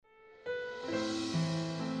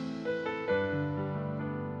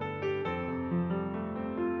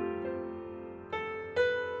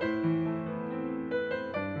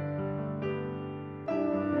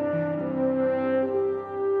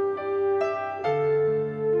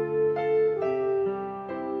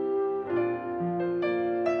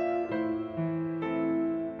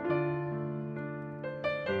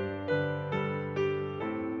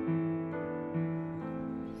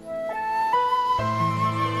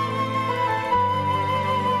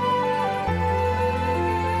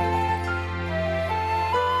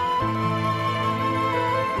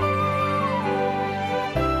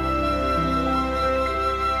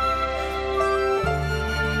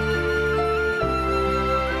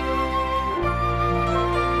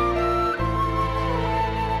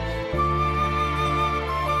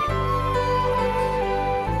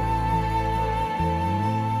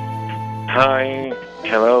Hi,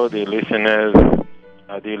 hello, dear listeners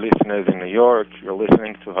in New York. You're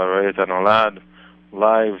listening to Harayat Anolad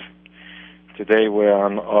live. Today we're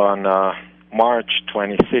on March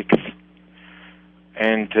 26th,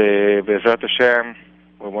 and Be'ezrat Hashem,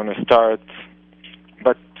 we want to start.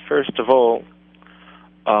 But first of all,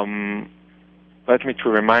 let me to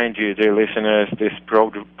remind you, dear listeners, this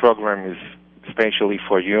program is especially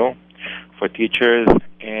for you, for teachers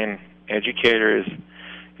and educators,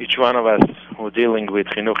 each one of us who are dealing with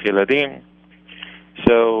Chinuch Yeladim.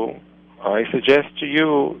 So I suggest to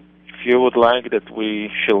you, if you would like that we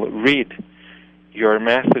shall read your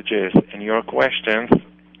messages and your questions,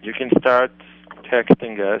 you can start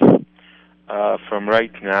texting us from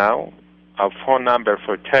right now. Our phone number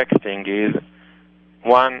for texting is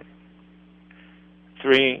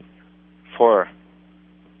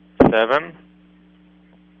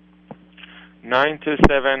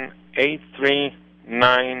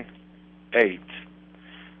 1-347-927-8398.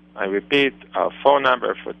 I repeat, our phone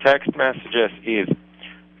number for text messages is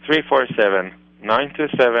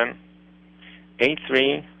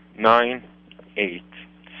 347-927-8398.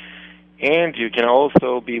 And you can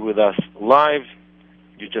also be with us live.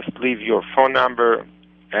 You just leave your phone number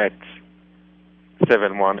at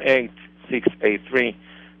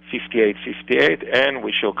 718-683-5858, and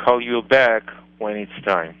we shall call you back when it's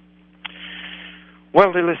time.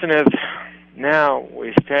 Well, dear listeners, now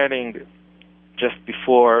we're standing just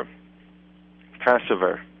before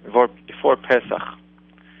Passover, before Pesach.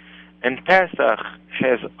 And Pesach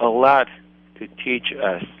has a lot to teach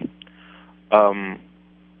us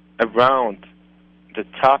around the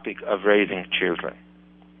topic of raising children.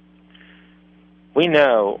 We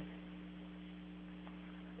know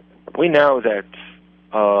that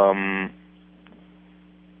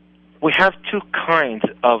we have two kinds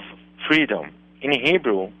of freedom. In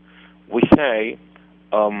Hebrew, we say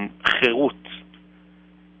cherut.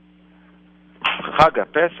 Chag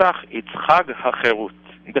HaPesach, it's Chag HaCherut,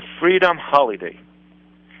 the freedom holiday.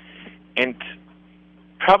 And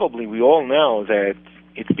probably we all know that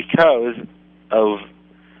it's because of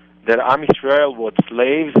that Am Yisrael was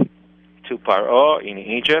slaves to Paro in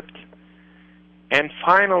Egypt, and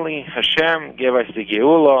finally Hashem gave us the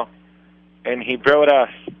Geulah, and He brought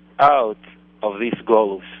us out of this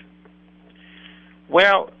Golus.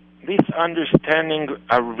 Well, these understandings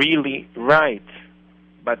are really right,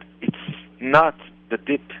 but it's not the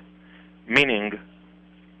deep meaning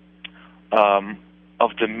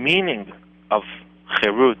of the meaning of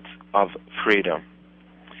Cherut, of freedom.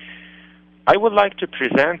 I would like to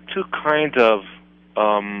present two kinds of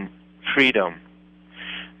freedom.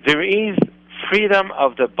 There is freedom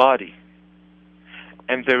of the body,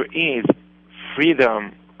 and there is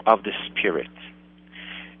freedom of the spirit.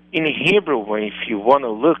 In Hebrew, if you want to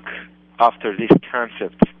look after this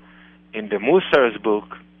concept in the Musar's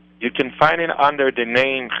book, you can find it under the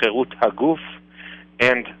name Cherut HaGuf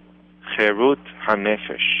and Cherut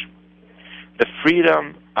HaNefesh, the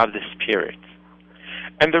freedom of the spirit.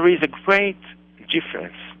 And there is a great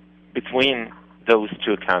difference between those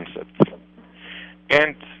two concepts.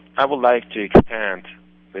 And I would like to expand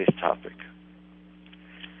this topic.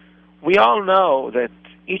 We all know that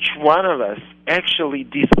each one of us actually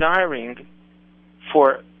desiring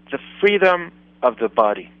for the freedom of the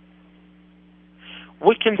body.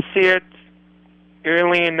 We can see it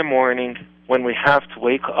early in the morning when we have to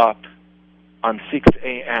wake up on 6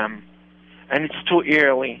 a.m. and it's too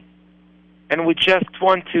early, and we just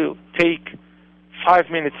want to take 5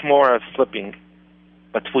 minutes more of sleeping,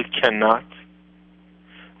 but we cannot.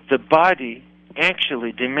 The body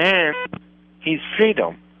actually demands his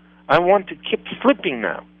freedom. I want to keep sleeping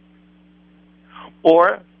now.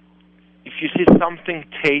 Or if you see something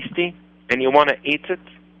tasty and you want to eat it,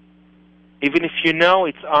 even if you know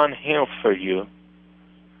it's unhealthy for you,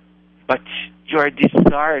 but your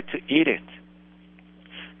desire to eat it,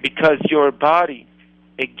 because your body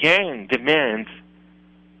again demands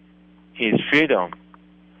his freedom.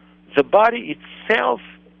 The body itself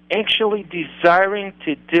actually desiring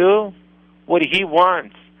to do what he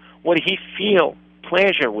wants, what he feels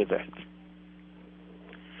pleasure with it.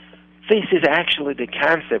 This is actually the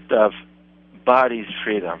concept of body's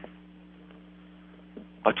freedom.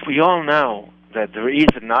 But we all know that there is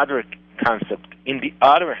another concept, in the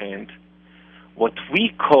other hand, what we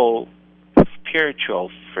call spiritual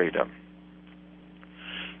freedom.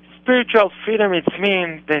 Spiritual freedom, it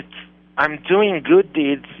means that I'm doing good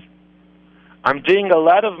deeds, I'm doing a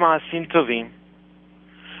lot of Ma'asim Tovim,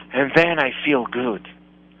 and then I feel good.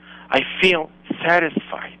 I feel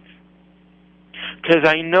satisfied. Because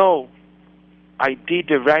I know I did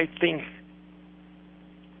the right thing.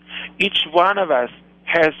 Each one of us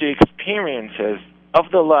has the experiences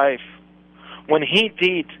of the life when he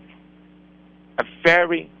did a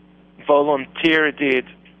very volunteer deed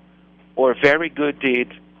or very good deed,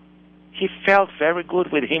 he felt very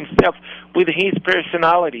good with himself, with his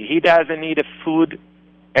personality. He doesn't need a food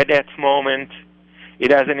at that moment. He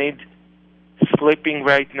doesn't need sleeping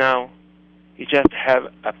right now. He just have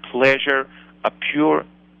a pleasure, a pure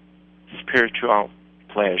spiritual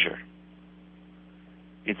pleasure.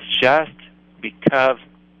 It's just because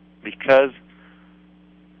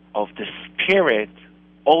of the spirit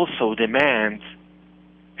also demands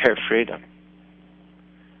her freedom.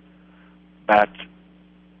 But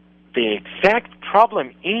the exact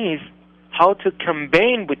problem is how to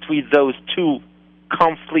combine between those two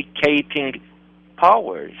conflicting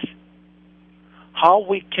powers. How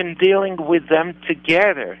we can dealing with them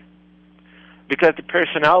together. Because the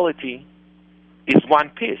personality is one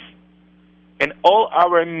piece. And all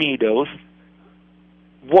our middos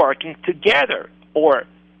working together, or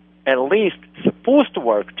at least supposed to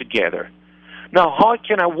work together. Now, how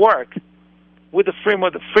can I work with the freedom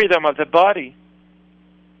of the body?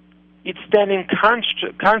 It's then in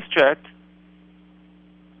construct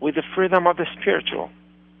with the freedom of the spiritual.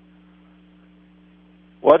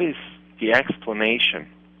 What is the explanation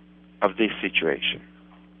of this situation?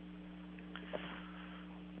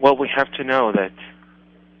 Well, we have to know that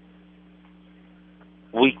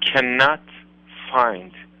we cannot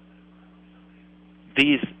find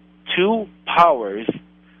these two powers,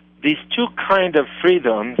 these two kind of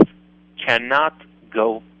freedoms cannot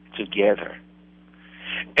go together.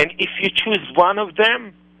 And if you choose one of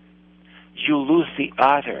them, you lose the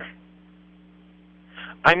other.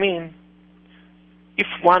 I mean, if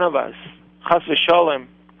one of us, Chas v'Sholem,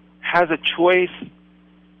 has a choice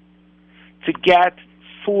to get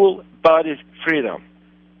full body freedom,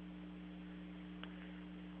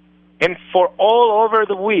 and for all over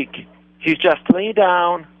the week, he's just laying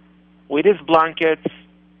down with his blankets,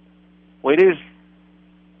 with his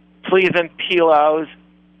pleasant pillows,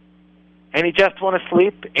 and he just want to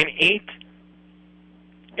sleep and eat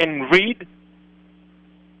and read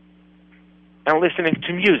and listening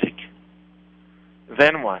to music.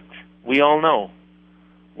 Then what? We all know.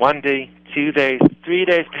 1 day, 2 days, 3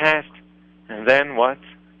 days passed, and then what?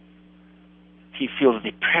 He feels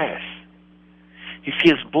depressed. He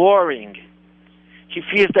feels boring. He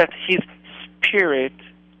feels that his spirit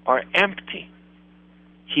are empty.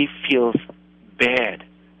 He feels bad.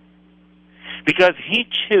 Because he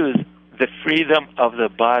chooses the freedom of the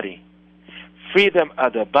body. Freedom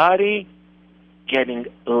of the body getting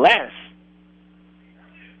less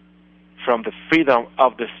from the freedom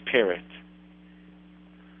of the spirit.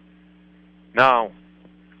 Now,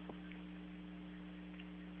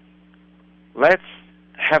 let's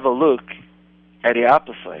have a look at the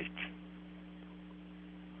opposite.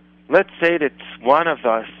 Let's say that one of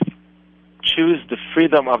us choose the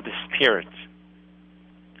freedom of the spirit.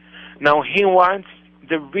 Now he wants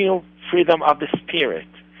the real freedom of the spirit.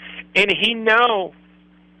 And he knows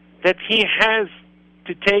that he has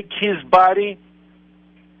to take his body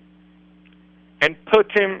and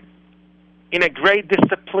put him in a great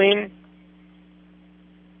discipline.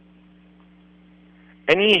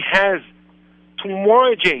 And he has to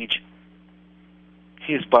mortgage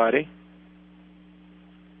his body,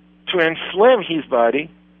 to enslave his body.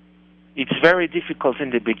 It's very difficult in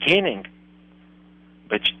the beginning.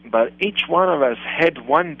 But each one of us had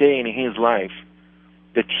one day in his life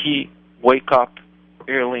that he wake up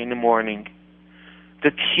early in the morning,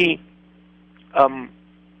 that he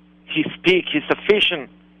speak, he's sufficient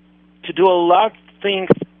to do a lot of things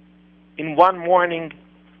in one morning,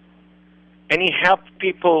 and he helped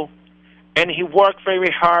people, and he worked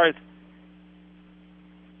very hard,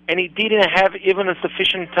 and he didn't have even a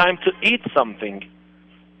sufficient time to eat something.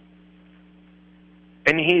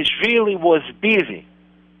 And he really was busy.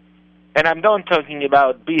 And I'm not talking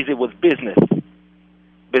about busy with business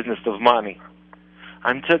of money.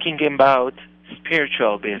 I'm talking about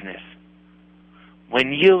spiritual business.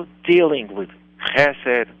 When you're dealing with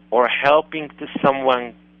chesed or helping to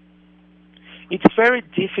someone, it's very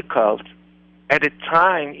difficult at the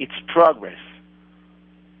time it's progress.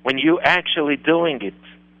 When you're actually doing it.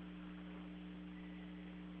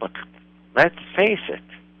 But let's face it.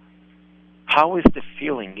 How is the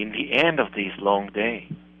feeling in the end of this long day?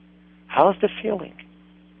 How's the feeling?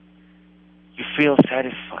 You feel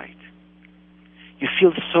satisfied. You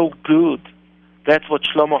feel so good. That's what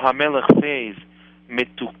Shlomo HaMelech says.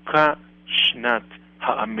 Metuka shnat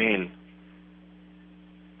ha'amel.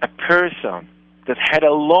 A person that had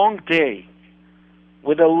a long day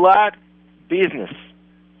with a lot of business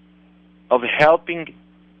of helping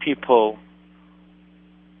people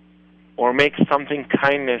or make something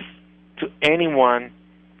kindness to anyone,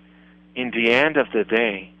 in the end of the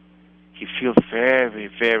day, he feels very,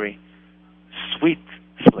 very sweet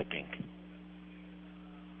sleeping.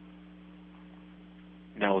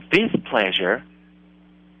 Now this pleasure,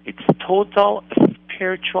 it's total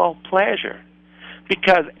spiritual pleasure,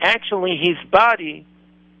 because actually his body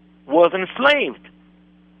was enslaved.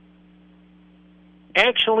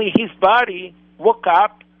 Actually his body woke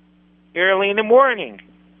up early in the morning,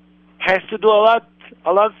 has to do a lot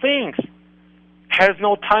of things, has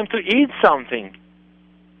no time to eat something.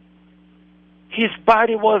 His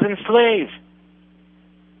body was enslaved.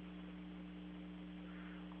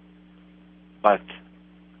 But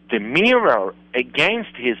the mirror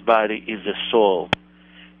against his body is the soul.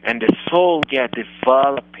 And the soul gets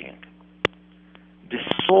developing. The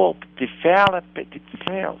soul develops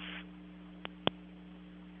itself.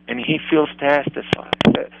 And he feels satisfied.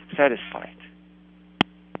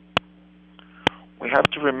 We have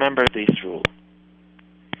to remember this rule.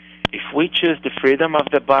 If we choose the freedom of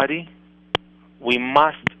the body, we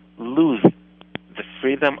must lose the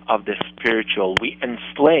freedom of the spiritual. We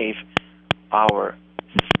enslave our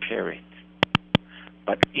spirit.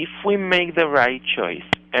 But if we make the right choice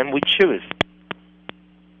and we choose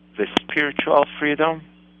the spiritual freedom,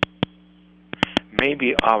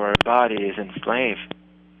 maybe our body is enslaved,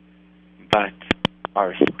 but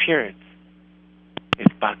our spirit is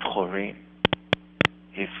bat chorim,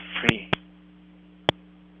 is free.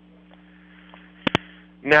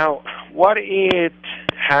 Now, what it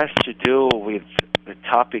has to do with the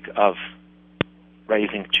topic of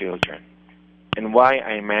raising children, and why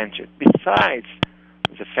I mentioned, besides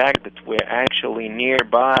the fact that we're actually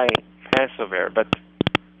nearby Passover, but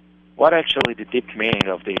what actually the deep meaning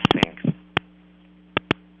of these things?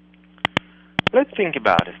 Let's think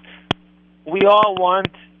about it. We all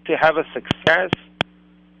want to have a success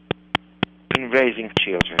in raising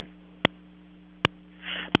children,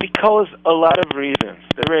 because a lot of reasons.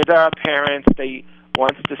 There are parents, they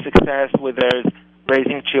want the success with their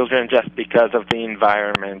raising children just because of the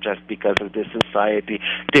environment, just because of the society.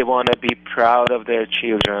 They want to be proud of their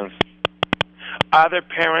children. Other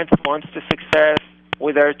parents want the success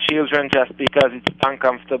with their children just because it's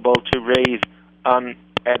uncomfortable to raise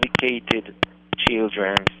uneducated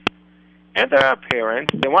children. And there are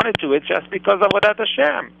parents, they want to do it just because of Avodat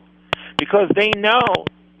Hashem, because they know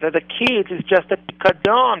that the kids is just a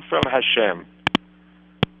pikadon from Hashem.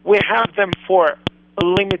 We have them for a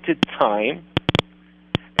limited time,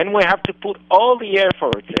 and we have to put all the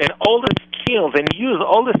efforts and all the skills and use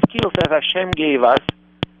all the skills that Hashem gave us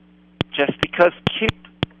just because keep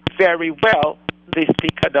very well this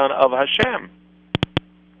pikadon of Hashem.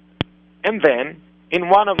 And then, in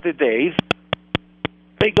one of the days,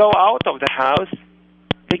 they go out of the house,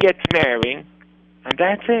 they get married, and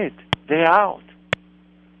that's it. They're out.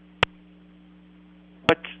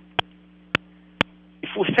 But if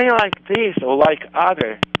we say like this or like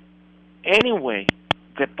other, anyway,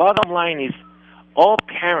 the bottom line is all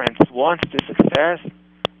parents want the success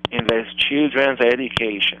in their children's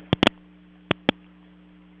education.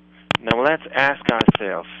 Now let's ask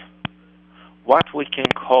ourselves what we can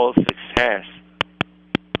call success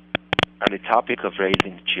on the topic of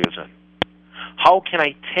raising children. How can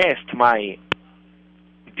I test my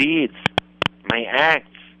deeds, my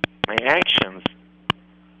acts, my actions?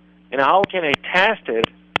 And how can I test it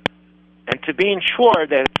and to be sure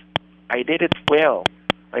that I did it well,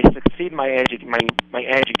 I succeed my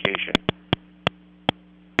education?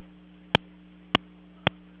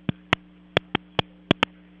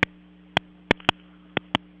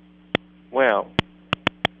 Well,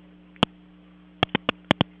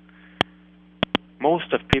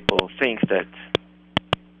 most of people think that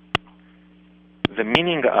the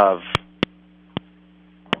meaning of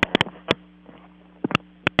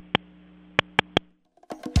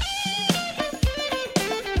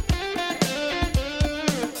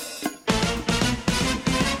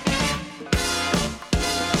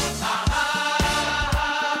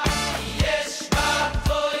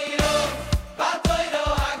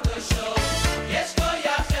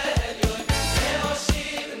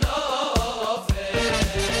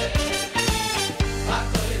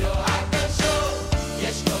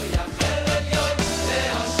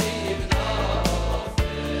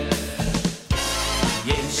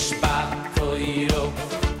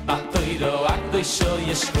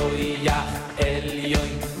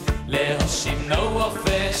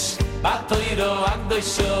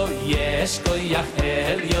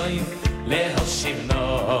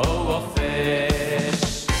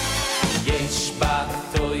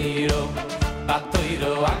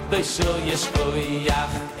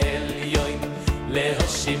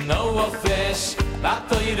להושיב נופש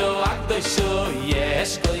בתוירו הקדושו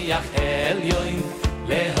יש כוח עליון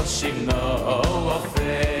להושיב נופש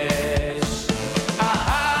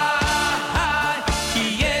כי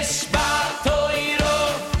יש בתוירו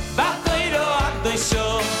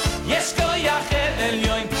הקדושו יש כוח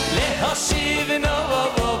עליון להושיב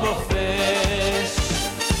נופש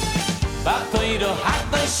בתוירו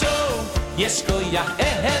הקדושו יש כוח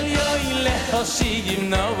עליון להושיב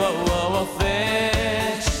נופש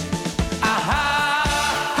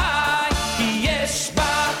כי יש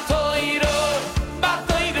בתוירו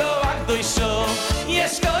הקדושו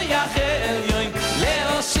יש כוח עליון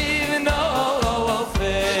להושיב נופש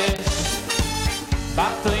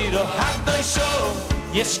בתוירו הקדושו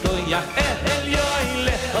יש כוח עליון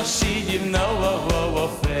להושיב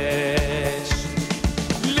נופש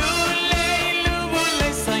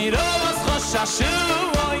לולי סיירוס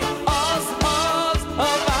חוששוי עוז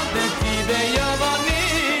עבדתי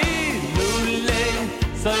ביומני לולי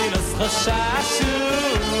סיירוס חוששוי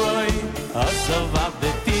עוז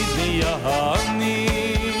עבדתי ביומני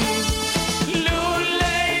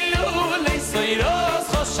לולי סיירוס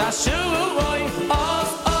חוששוי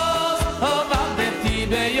עוז עבדתי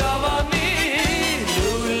ביומני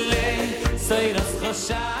לולי סיירוס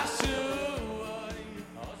חוששוי.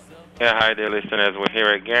 Yeah, hi dear listeners, we're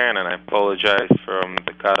here again, and I apologize from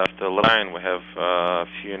the cut off the line. We have a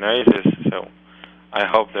few noises, so I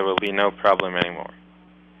hope there will be no problem anymore.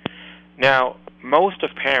 Now, most of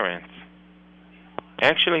parents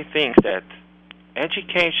actually think that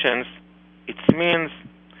education, it means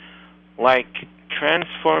like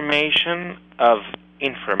transformation of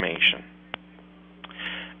information.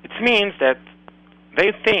 It means that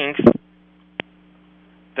they think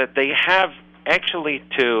that they have actually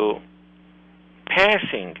to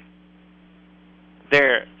passing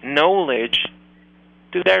their knowledge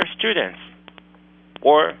to their students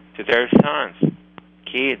or to their sons,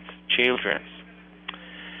 kids, children.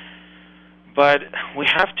 But we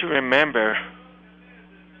have to remember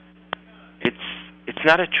it's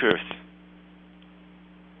not a truth.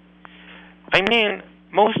 I mean,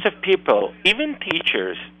 most of people, even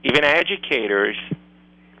teachers, even educators,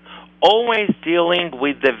 always dealing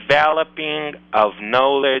with developing of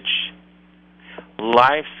knowledge,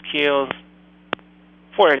 life skills.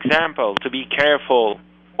 For example, to be careful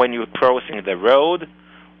when you're crossing the road,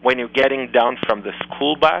 when you're getting down from the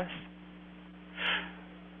school bus.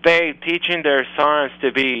 They teaching their sons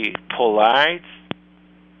to be polite,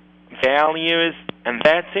 values, and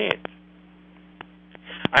that's it.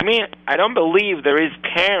 I mean, I don't believe there is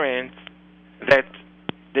parents that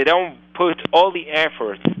they don't put all the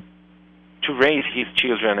efforts to raise his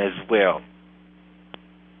children as well.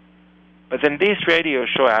 But in this radio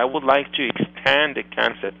show, I would like to expand the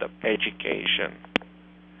concept of education.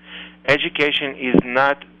 Education is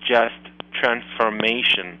not just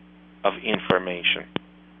transformation of information.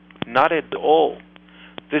 Not at all.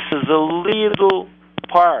 This is a little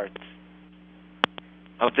part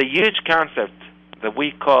of the huge concept that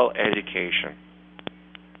we call education.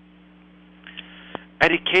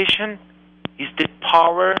 Education is the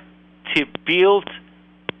power to build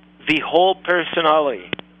the whole personality.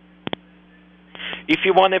 If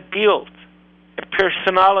you want to build a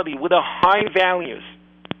personality with a high values,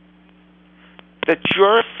 that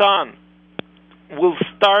your son will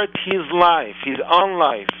start his life, his own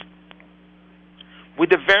life,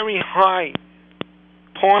 with a very high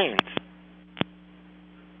point,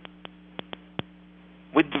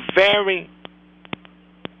 with very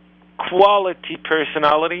quality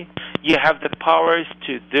personality, you have the powers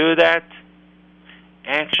to do that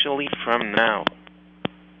actually from now.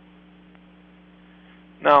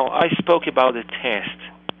 Now, I spoke about the test.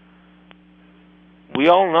 We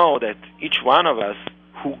all know that each one of us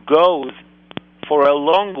who goes for a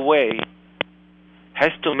long way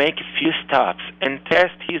has to make a few stops and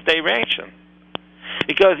test his direction.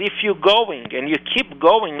 Because if you're going and you keep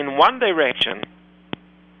going in one direction,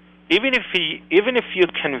 even if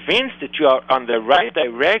you're convinced that you are on the right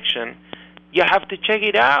direction, you have to check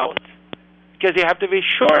it out because you have to be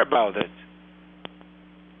sure about it.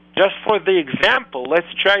 Just for the example,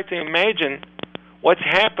 let's try to imagine what's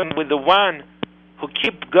happened with the one who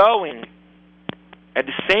keep going at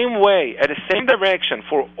the same way, at the same direction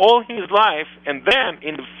for all his life, and then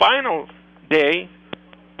in the final day,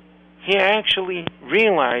 he actually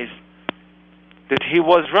realized that he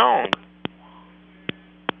was wrong.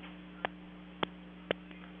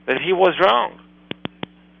 That he was wrong.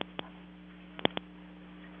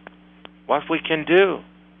 What we can do?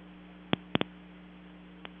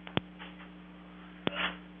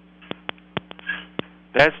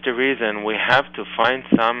 That's the reason we have to find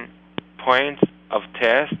some points of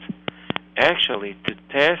test actually to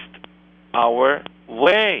test our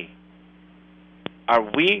way. Are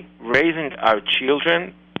we raising our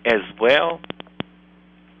children as well?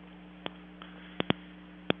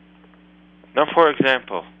 Now, for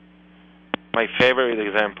example, my favorite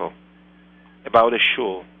example about a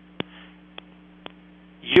shul.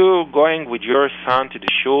 You going with your son to the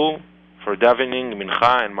shul for davening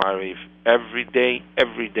mincha and mariv every day,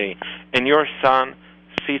 and your son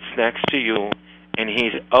sits next to you, and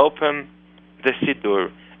he's open the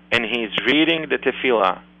siddur, and he's reading the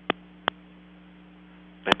tefillah.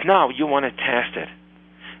 But now you want to test it.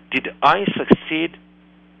 Did I succeed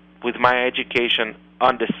with my education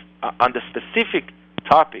on the specific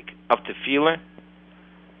topic of tefillah?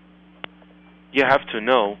 You have to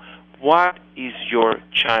know, what is your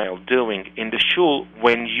child doing in the shul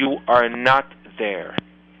when you are not there?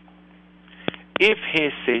 If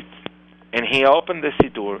he sits and he opens the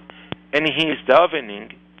siddur and he is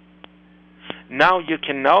davening, now you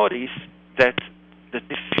can notice that the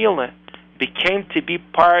tefillah became to be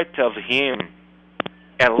part of him.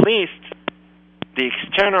 At least the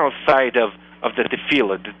external side of the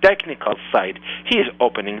tefillah, the technical side. He is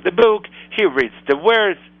opening the book, he reads the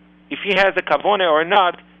words. If he has a kavanah or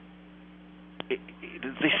not,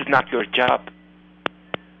 this is not your job.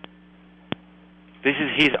 This is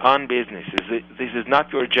his own business. This is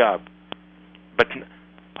not your job. But,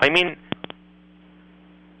 I mean,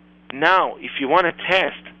 now, if you want to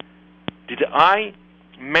test, did I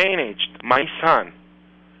manage my son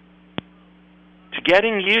to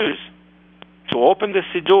getting used to open the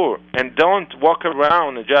siddur and don't walk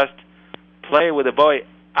around and just play with the boy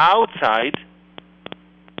outside?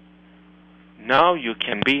 Now you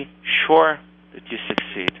can be sure that you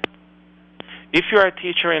succeed. If you are a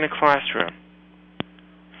teacher in a classroom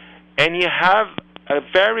and you have a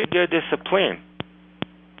very good discipline,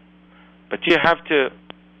 but you have to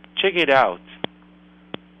check it out.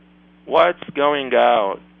 What's going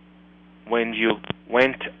out when you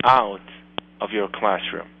went out of your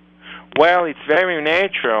classroom? Well, it's very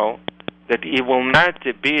natural that it will not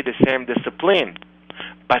be the same discipline.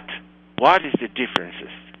 But what is the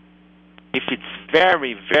differences? If it's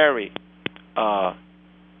very, very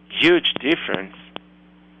huge difference,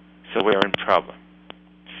 so we're in problem.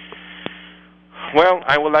 Well,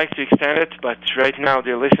 I would like to extend it, but right now,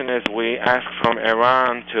 dear listeners, we ask from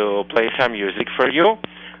Iran to play some music for you.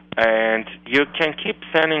 And you can keep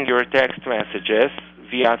sending your text messages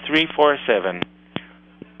via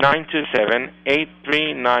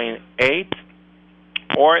 347-927-8398,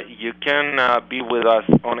 or you can be with us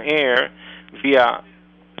on air via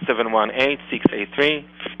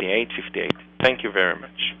 718-683-5858. Thank you very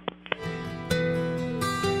much.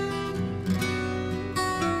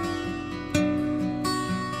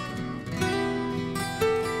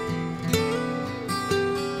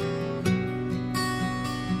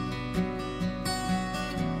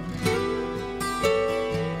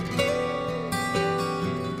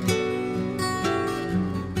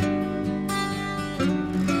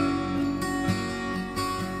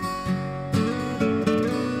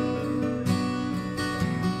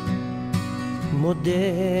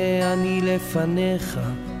 מודה אני לפניך,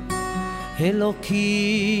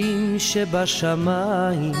 אלוקים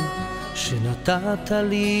שבשמיים, שנתת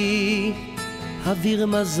לי אוויר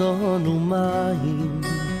מזון ומים.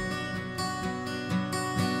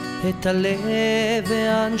 את הלב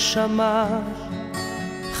והנשמה,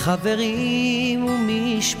 חברים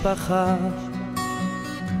ומשפחה,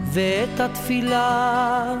 ואת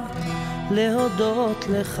התפילה להודות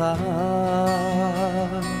לך.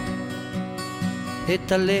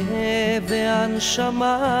 את הלב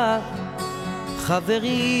והנשמה,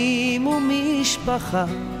 חברים ומשפחה,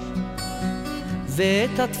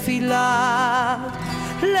 ואת התפילה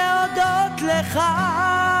להודות לך.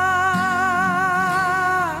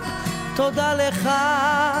 תודה לך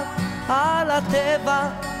על הטבע,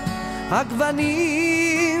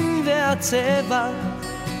 הגוונים והצבע,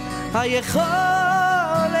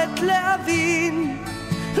 היכולת להבין,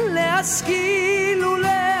 להשכיל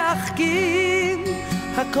ולהחכים,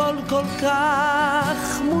 הכל כל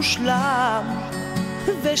כך מושלם,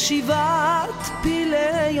 ושיבת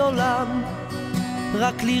פילי עולם,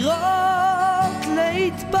 רק לראות,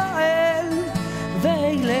 להתפעל,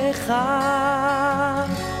 ואליך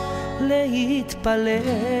להתפלל.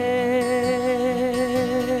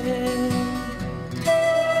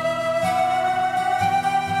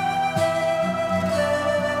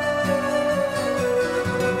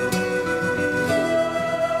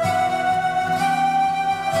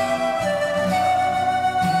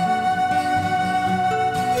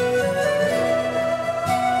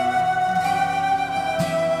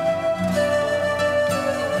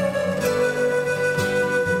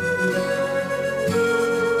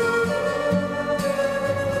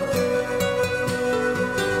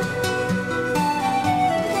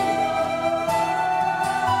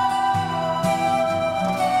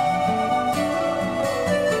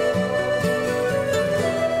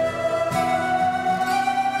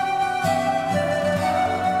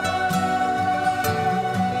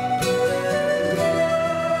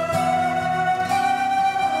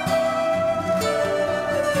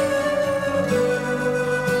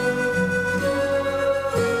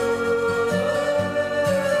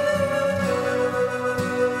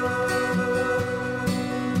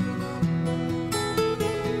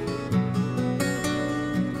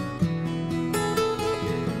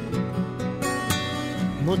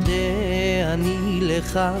 מודה אני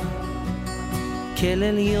לך כל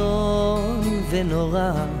עליון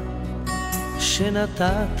ונורא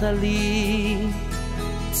שנתת לי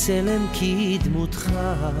צלם כדמותך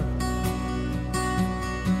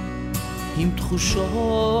עם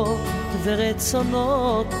תחושות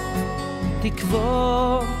ורצונות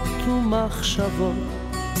תקוות ומחשבות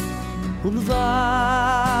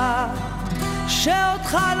ולבד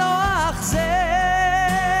שאותך לא אכזב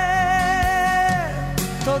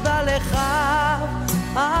תודה לך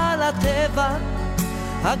על הטבע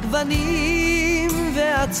הגוונים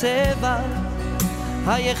והצבע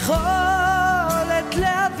היכולת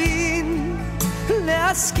להבין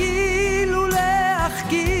להשכיל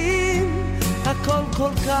ולהחכים הכל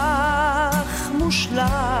כל כך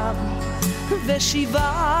מושלם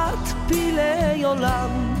ושבעת פילי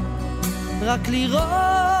עולם רק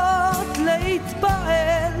לראות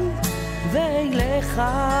להתפעל ואליך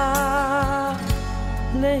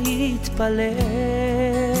להתפלל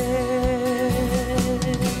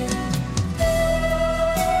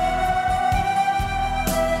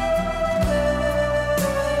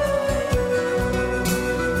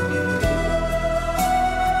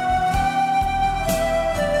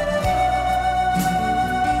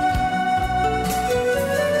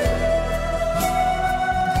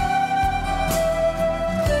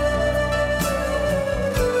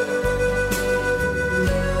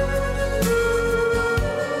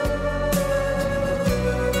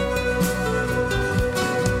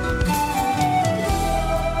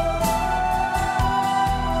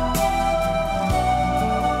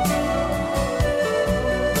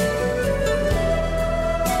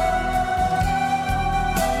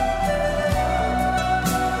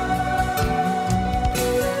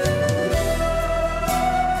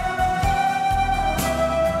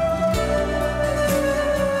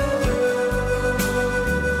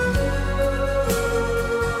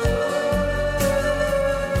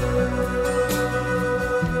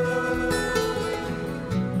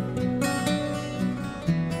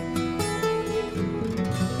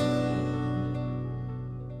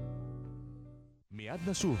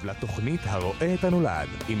נשוב לתוכנית הרואה את הנולד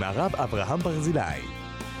עם הרב אברהם ברזילאי.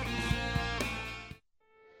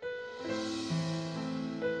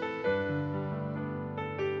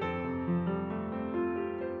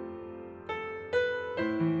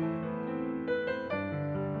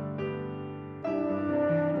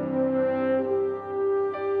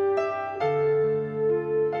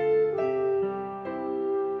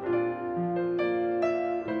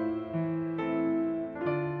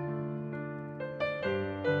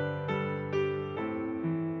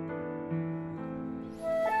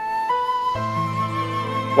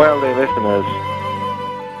 Well, dear listeners,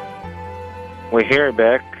 we're here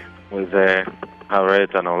back with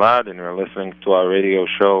Haret Anolad, and you're listening to our radio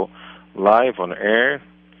show live on air.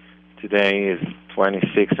 Today is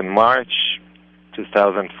 26th in March,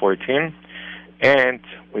 2014, and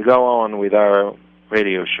we go on with our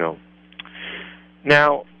radio show.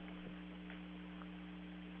 Now,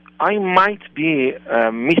 I might be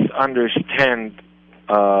misunderstood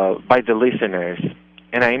by the listeners,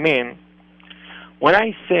 and I mean, when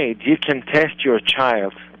I say you can test your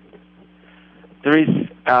child, there is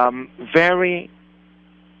very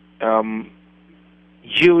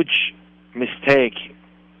huge mistake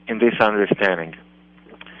in this understanding.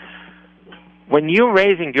 When you're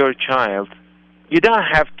raising your child, you don't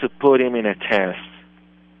have to put him in a test.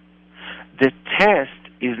 The test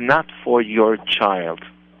is not for your child.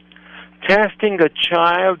 Testing a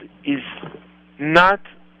child is not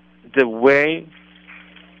the way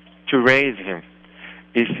to raise him.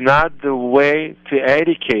 It's not the way to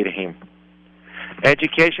educate him.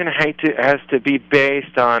 Education has to be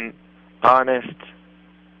based on honest,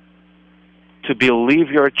 to believe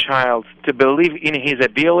your child, to believe in his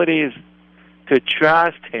abilities, to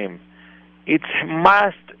trust him. It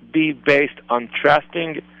must be based on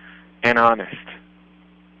trusting and honest.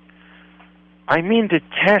 I mean, the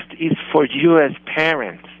test is for you as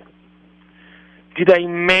parents. Did I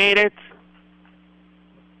made it?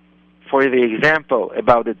 For the example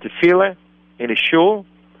about the tefillah in the shul,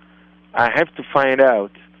 I have to find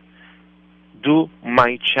out, do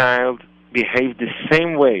my child behave the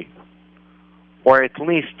same way, or at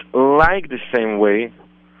least like the same way,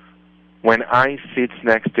 when I sit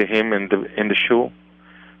next to him in the shul?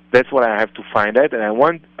 That's what I have to find out, and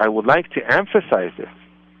I would like to emphasize this.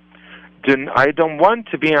 I don't want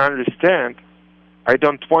to be understand. I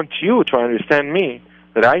don't want you to understand me.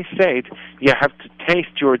 That I said you have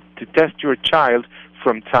to test your child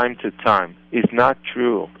from time to time is not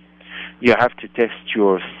true. You have to test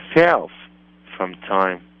yourself from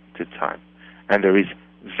time to time. And there is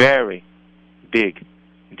very big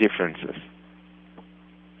differences.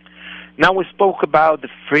 Now we spoke about the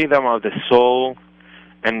freedom of the soul,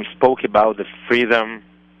 and we spoke about the freedom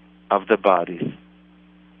of the bodies.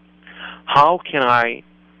 How can I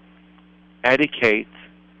educate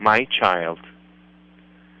my child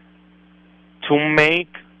to make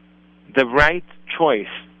the right choice?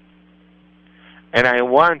 And I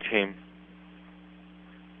want him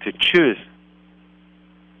to choose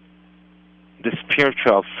the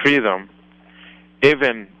spiritual freedom,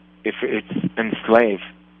 even if it's enslave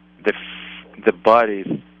the body's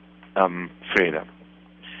freedom.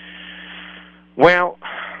 Well,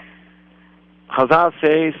 Chazal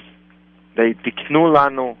says they tiknu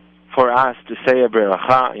lanu for us to say a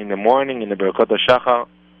beracha in the morning in the Berakot HaShachar,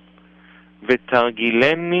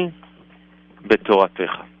 v'targileni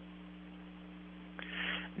b'toratecha.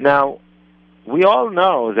 Now, we all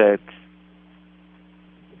know that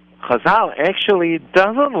Chazal actually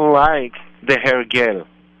doesn't like the hergel,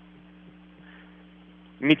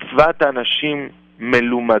 mitzvat anashim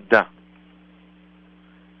melumada.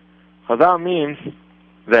 Chazal means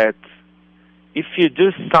that if you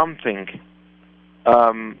do something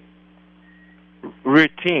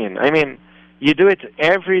routine, I mean, you do it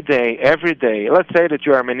every day, let's say that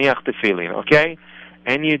you are meniach tefillin, okay?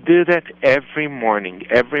 And you do that every morning,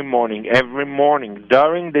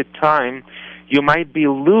 during the time you might be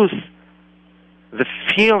lose the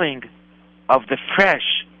feeling of the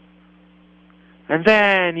fresh. And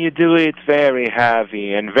then you do it very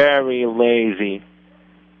heavy and very lazy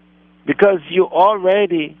because you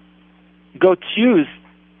already got used,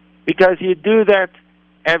 because you do that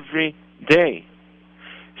every day.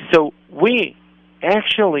 So we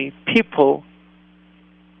actually, people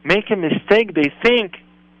make a mistake. They think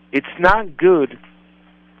it's not good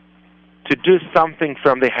to do something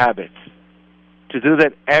from the habits, to do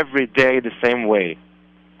that every day the same way.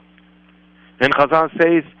 And Chazal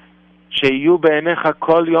says, "Sheyu be'enecha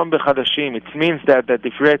kol yom b'chadashim." It means that the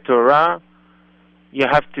Divrei Torah, you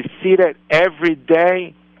have to see that every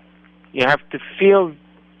day. You have to feel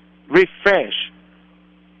refreshed,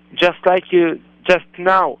 just like you just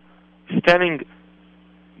now standing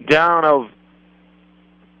down of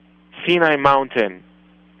Sinai mountain,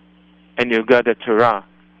 and you got the Torah,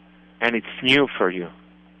 and it's new for you.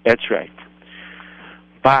 That's right.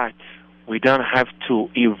 But we don't have to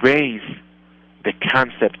erase the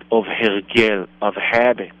concept of hergel, of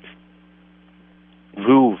habit,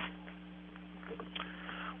 ruv.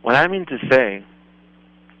 What I mean to say,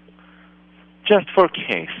 just for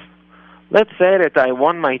case, let's say that I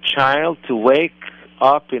want my child to wake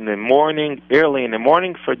up in the morning, early in the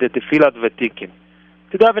morning, for the Tefillat Vatikin,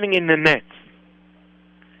 to davening in the net.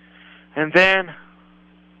 And then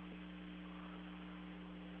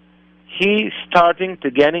he's starting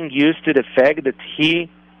to getting used to the fact that he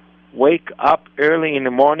wake up early in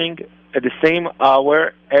the morning at the same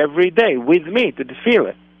hour every day with me to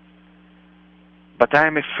Tefillah. But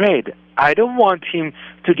I'm afraid, I don't want him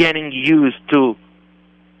to getting used to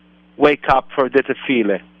wake up for the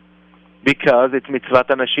Tefillah, because it's mitzvat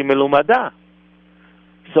anashim melumada.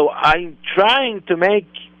 So I'm trying to make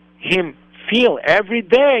him feel every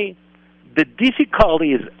day the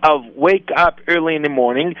difficulties of wake up early in the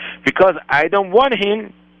morning, because I don't want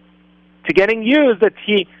him to getting used that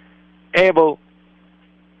he able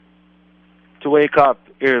to wake up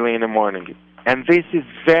early in the morning. And this is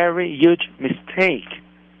very huge mistake.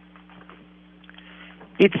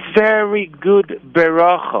 It's very good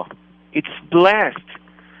beracha. It's blessed.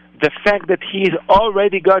 The fact that he's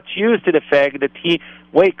already got used to the fact that he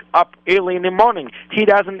wake up early in the morning. He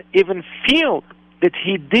doesn't even feel that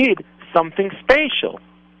he did something special.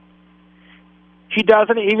 He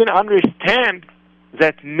doesn't even understand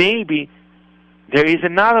that maybe there is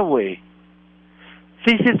another way.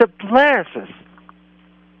 This is a blessing.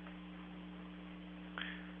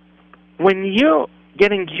 When you're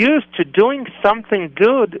getting used to doing something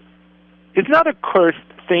good, it's not a cursed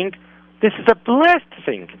thing. This is a blessed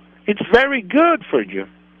thing. It's very good for you.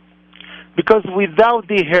 Because without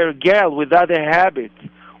the hergel, without the habit,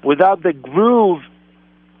 without the groove,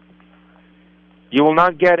 you will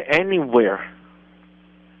not get anywhere.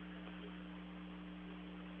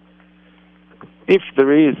 If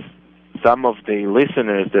there is some of the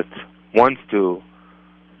listeners that wants to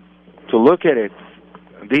look at it,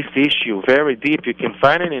 this issue very deep, you can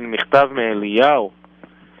find it in Michtav Me'Eliyahu,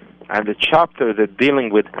 and the chapter that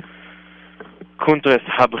dealing with Kuntres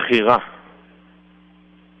Habchira.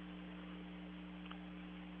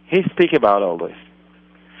 He speak about all this.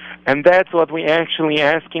 And that's what we actually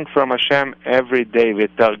asking from Hashem every day.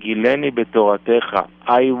 V'targileni b'toratecha.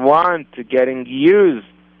 I want to getting used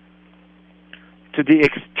to the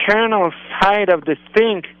external kind of this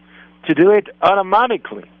thing to do it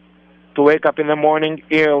automatically, to wake up in the morning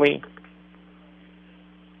early,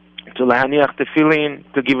 to lahaniach tefillin,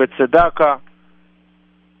 to give it tzedakah,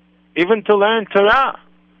 even to learn Torah.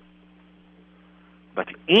 But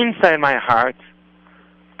inside my heart,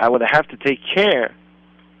 I would have to take care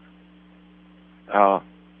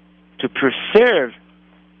to preserve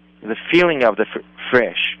the feeling of the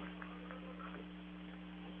fresh.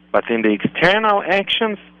 But in the external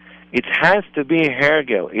actions, it has to be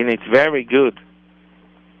hergel, and it's very good.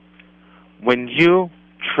 When you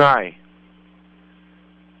try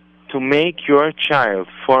to make your child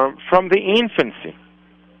from the infancy,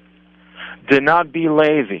 do not be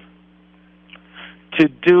lazy, to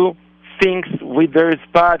do things with his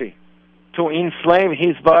body, to enslave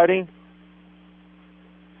his body,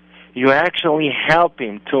 you actually help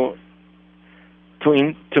him to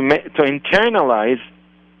internalize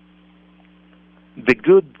the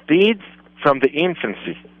good deeds from the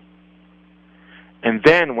infancy. And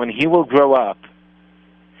then when he will grow up,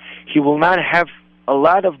 he will not have a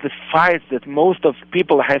lot of the fights that most of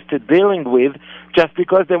people has to dealing with just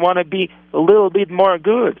because they want to be a little bit more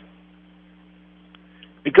good.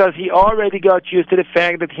 Because he already got used to the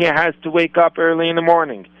fact that he has to wake up early in the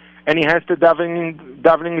morning, and he has to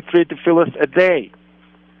davening 3 tefillos a day,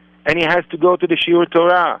 and he has to go to the shiur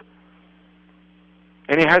Torah,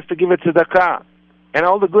 and he has to give it tzedakah, and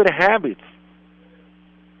all the good habits.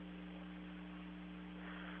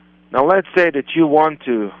 Now let's say that you want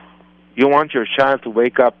your child to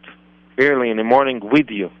wake up early in the morning with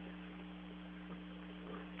you.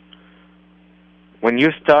 When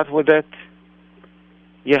you start with it,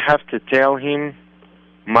 you have to tell him,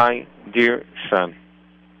 my dear son,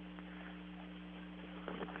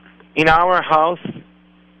 in our house,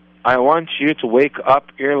 I want you to wake up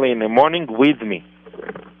early in the morning with me.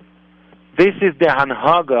 This is the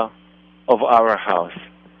hanhaga of our house.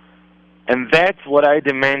 And that's what I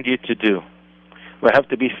demand you to do. We have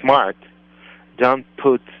to be smart. Don't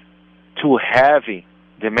put too heavy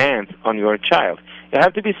demands on your child. You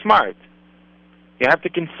have to be smart. You have to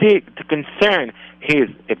concern his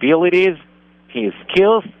abilities, his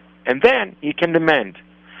skills, and then you can demand.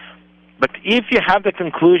 But if you have the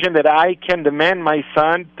conclusion that I can demand my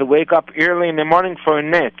son to wake up early in the morning for a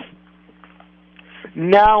net,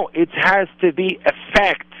 now it has to be a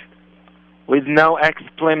fact, with no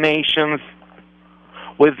explanations,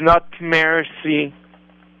 with not mercy,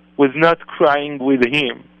 with not crying with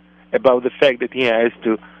him about the fact that he has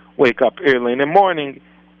to wake up early in the morning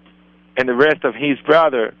and the rest of his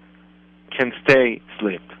brother can stay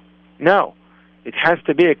asleep. No, it has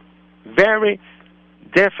to be a very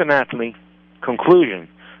definitely conclusion.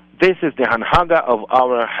 This is the hanhaga of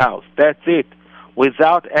our house. That's it.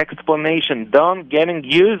 Without explanation. Don't getting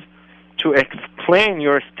used to explain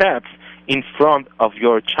your steps in front of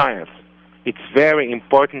your child. It's very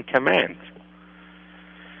important command.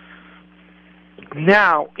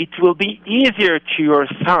 Now, it will be easier to your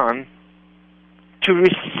son to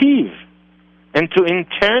receive and to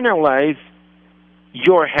internalize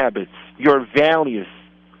your habits, your values.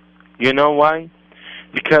 You know why?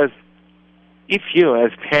 Because if you,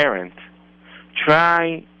 as parent,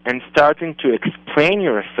 try and starting to explain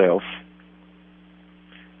yourself,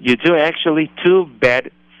 you do actually 2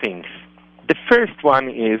 bad things. The first one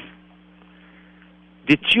is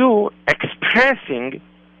that you expressing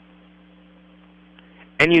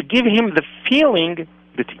and you give him the feeling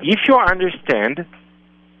that if you understand,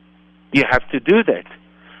 you have to do that.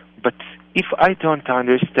 But if I don't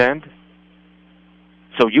understand,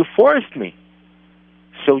 so you forced me.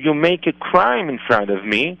 So you make a crime in front of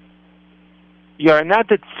me. You are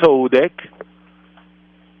not a tzodek.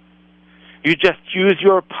 You just use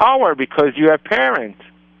your power because you are a parent.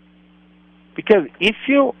 Because if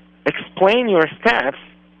you explain your steps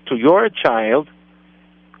to your child,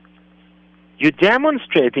 you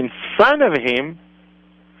demonstrate in front of him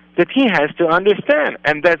that he has to understand.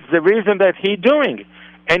 And that's the reason that he's doing.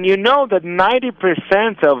 And you know that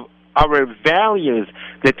 90% of our values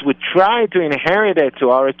that we try to inherit it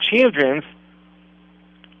to our children,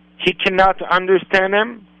 he cannot understand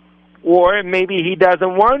them, or maybe he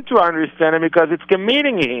doesn't want to understand them because it's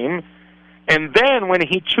committing him. And then when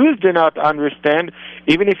he chooses to not understand,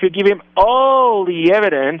 even if you give him all the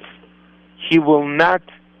evidence, he will not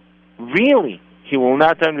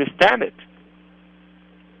understand it.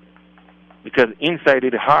 Because inside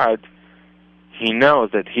his heart, he knows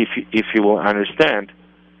that if he will understand,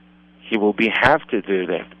 he will have to do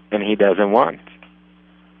that, and he doesn't want.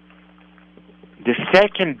 The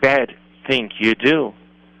second bad thing you do,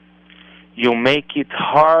 you make it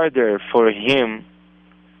harder for him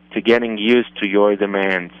to getting used to your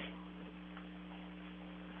demands.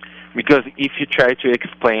 Because if you try to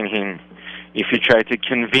explain him, if you try to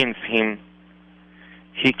convince him,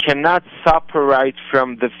 he cannot separate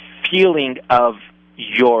from the feeling of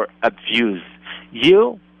your abuse.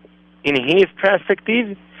 You, in his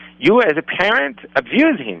perspective, you as a parent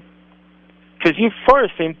abuse him. Because you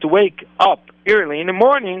force him to wake up early in the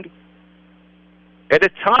morning at a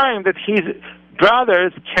time that his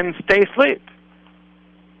brothers can stay asleep.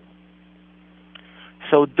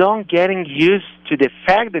 So don't getting used to the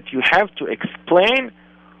fact that you have to explain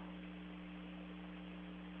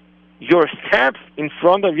your steps in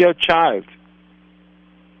front of your child.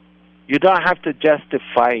 You don't have to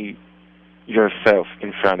justify yourself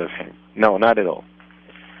in front of him. No, not at all.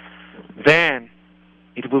 Then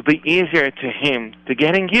it will be easier to him to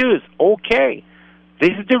getting used. Okay,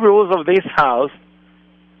 this is the rules of this house,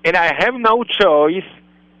 and I have no choice,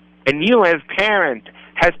 and you as parent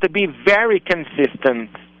has to be very consistent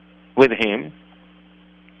with him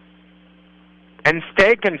and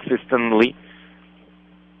stay consistently.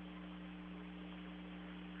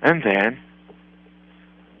 And then,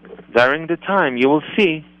 during the time, you will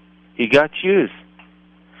see he got used.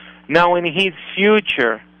 Now, in his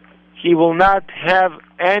future, he will not have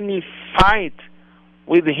any fight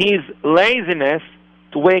with his laziness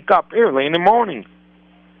to wake up early in the morning.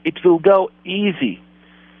 It will go easy.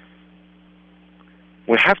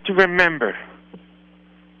 We have to remember,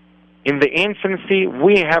 in the infancy,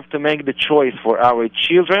 we have to make the choice for our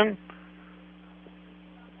children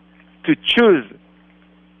to choose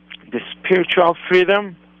the spiritual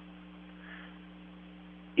freedom,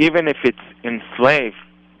 even if it's enslaved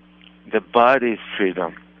the body's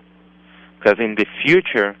freedom. Because in the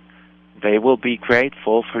future, they will be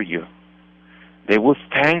grateful for you. They will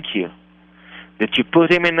thank you that you put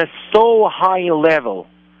him in a so high level,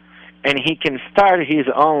 and he can start his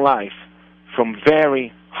own life from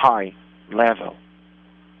very high level.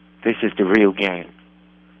 This is the real game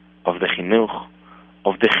of the chinuch,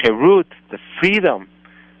 of the cherut, the freedom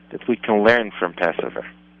that we can learn from Passover.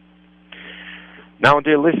 Now,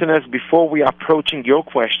 dear listeners, before we are approaching your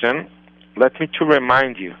question, let me to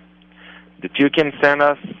remind you that you can send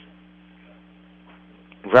us,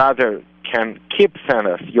 rather can keep send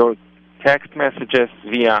us your text messages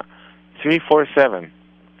via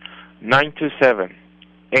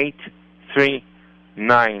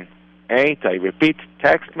 347-927-8398. I repeat,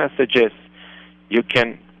 text messages you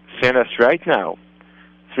can send us right now,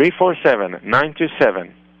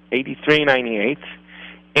 347-927-8398.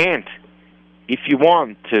 And if you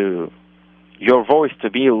want your voice to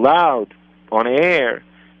be loud on air,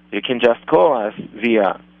 you can just call us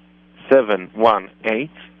via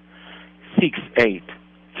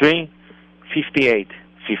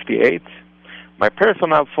 718-683-5858. My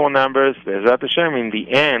personal phone numbers, Be'ezrat Hashem, in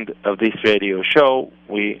the end of this radio show,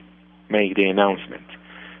 we make the announcement.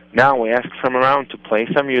 Now we ask from around to play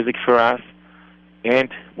some music for us,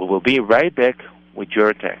 and we will be right back with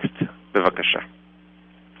your text. Bevakasha.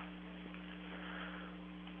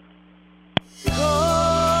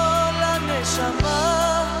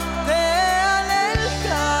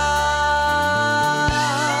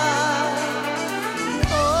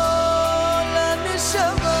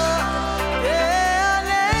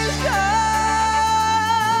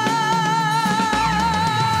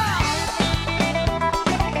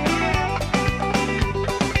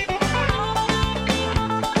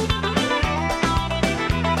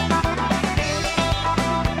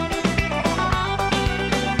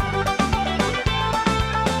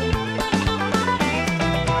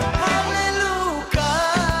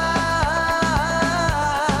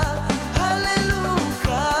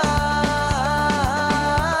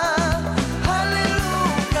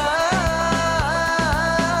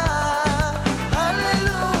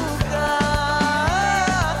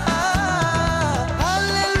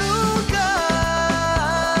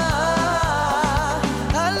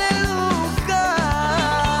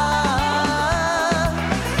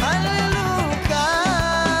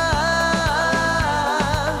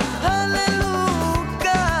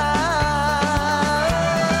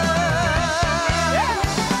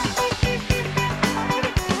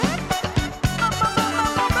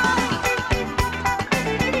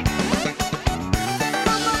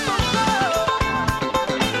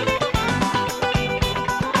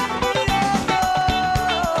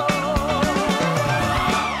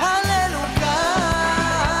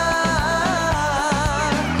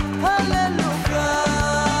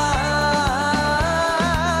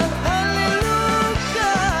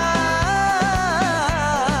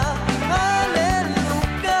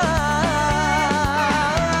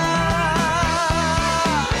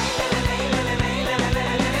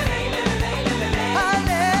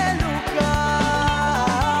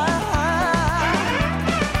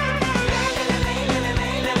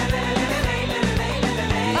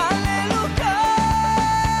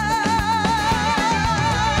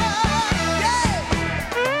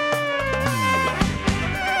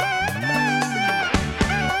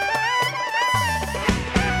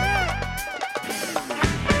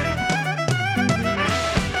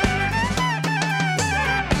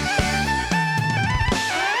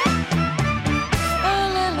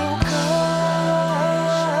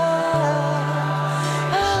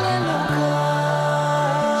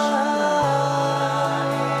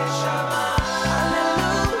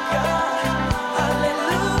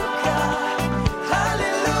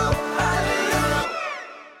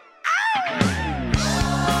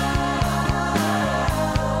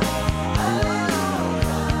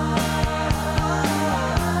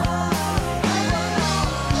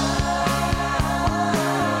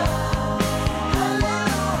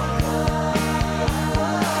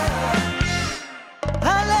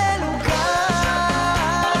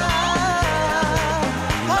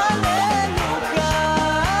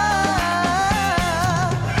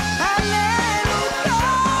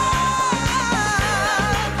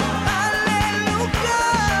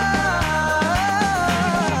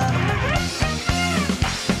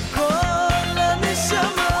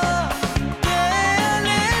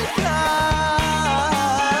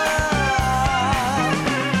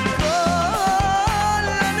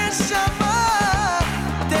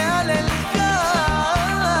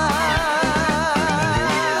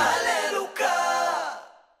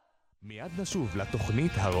 נשוב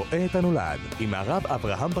לתוכנית הרואה את הנולד עם הרב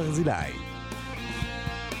אברהם ברזילאי.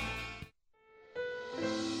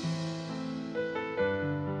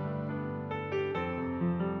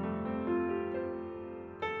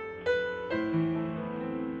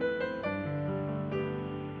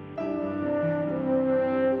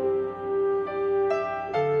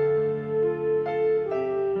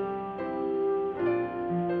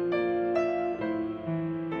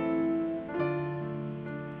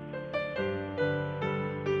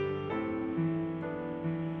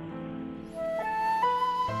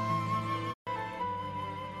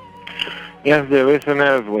 Yes, dear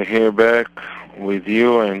listeners, we're here back with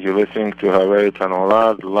you, and you're listening to Haray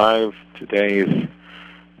Tanolad live. Today is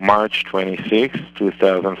March 26,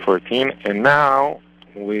 2014, and now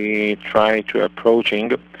we try to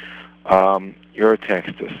approaching your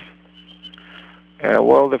texts.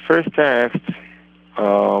 Well, the first text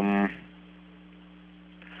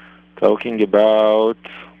talking about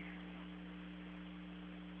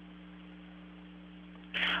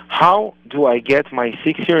how do I get my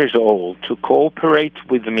 6 years old to cooperate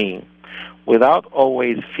with me without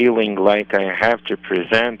always feeling like I have to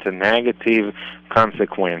present a negative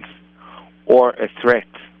consequence or a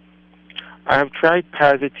threat? I have tried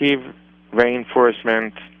positive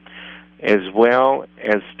reinforcement as well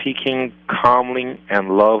as speaking calmly and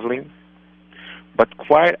lovely, but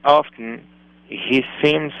quite often he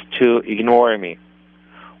seems to ignore me,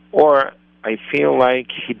 or I feel like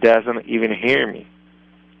he doesn't even hear me.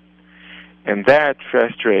 And that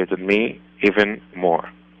frustrated me even more.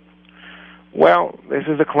 Well, this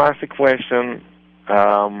is a classic question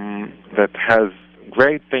that has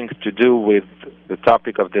great things to do with the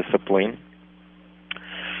topic of discipline.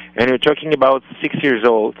 And you're talking about 6 years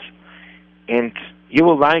old, and you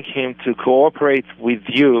would like him to cooperate with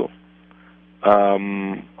you,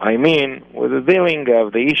 with the dealing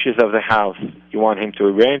of the issues of the house. You want him to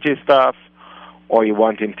arrange his stuff, or you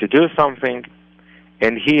want him to do something,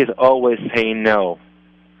 and he is always saying no.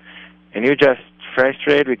 And you're just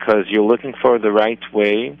frustrated because you're looking for the right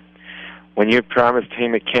way. When you promised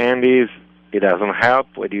him a candies, it doesn't help.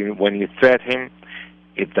 When you threat him,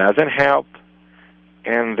 it doesn't help.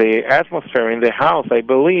 And the atmosphere in the house, I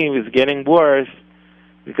believe, is getting worse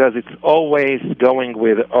because it's always going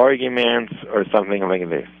with arguments or something like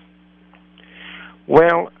this.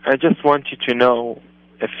 Well, I just want you to know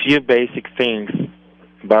a few basic things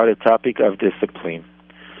about the topic of discipline.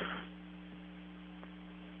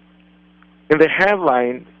 In the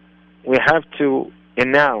headline, we have to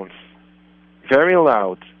announce very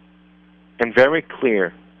loud and very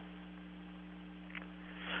clear: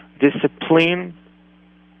 discipline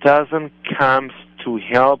doesn't come to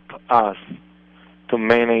help us to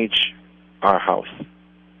manage our house.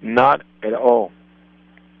 Not at all.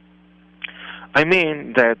 I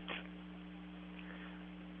mean that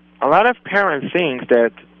a lot of parents think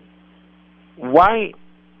that why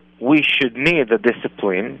we should need the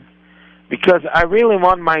discipline, because I really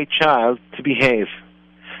want my child to behave.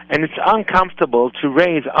 And it's uncomfortable to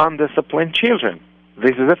raise undisciplined children.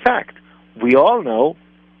 This is a fact. We all know.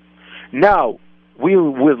 Now, we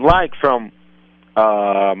would like from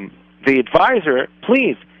the advisor,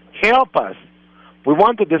 please help us. We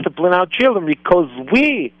want to discipline our children because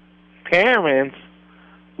we, parents,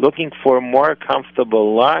 looking for a more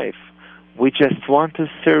comfortable life, we just want to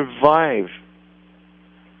survive.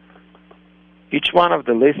 Each one of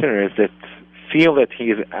the listeners that feel that he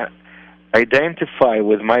is identify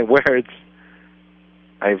with my words,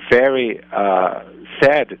 I'm very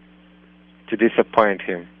sad to disappoint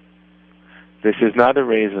him. This is not a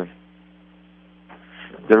reason.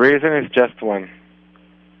 The reason is just one.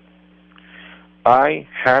 I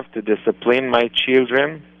have to discipline my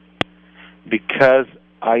children because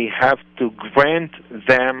I have to grant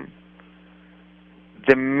them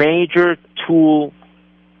the major tool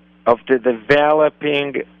of the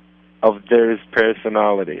developing of their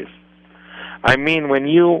personalities. I mean, when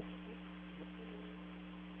you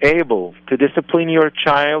able to discipline your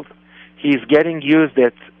child, he's getting used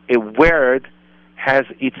that a word has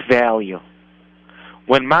its value.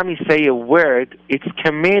 When mommy say a word, it's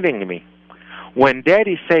committing me. When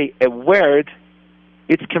daddy say a word,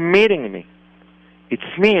 it's committing me. It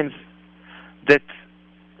means that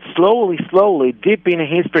slowly, deep in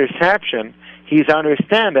his perception, he's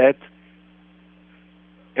understand that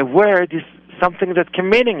a word is something that's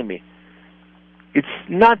committing me. It's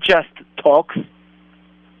not just talks.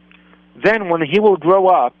 Then when he will grow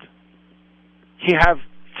up, he have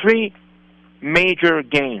three major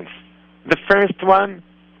gains. The first one,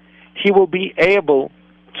 he will be able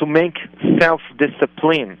to make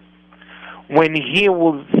self-discipline. When he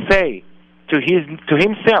will say to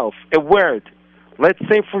himself a word, let's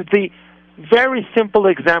say for the very simple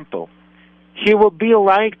example, he will be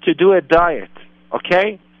like to do a diet,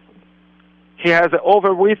 okay? He has an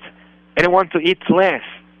overweight and he wants to eat less.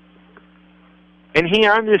 And he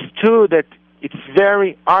understood that it's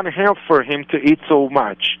very unhealthy for him to eat so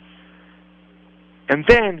much. And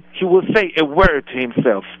then he will say a word to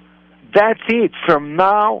himself. That's it. From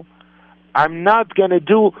now, I'm not going to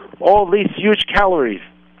do all these huge calories.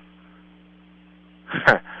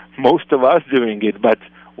 Most of us doing it, but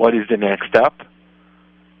what is the next step?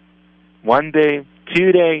 1 day,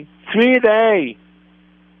 2 days, 3 days.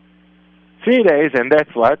 3 days, and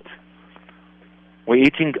that's what? We're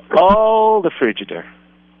eating all the frigidaire.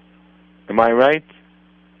 Am I right?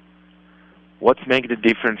 What's make the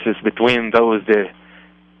differences between those that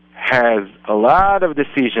has a lot of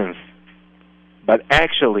decisions, but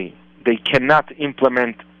actually they cannot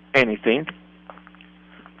implement anything?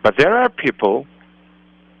 But there are people,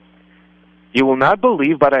 you will not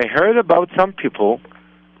believe, but I heard about some people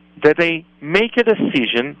that they make a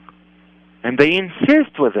decision and they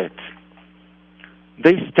insist with it.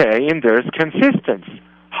 They stay and there's consistency.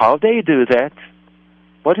 How they do that?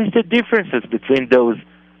 What is the differences between those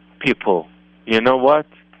people? You know what?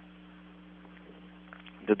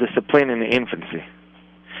 The discipline in the infancy.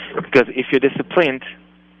 Because if you're disciplined,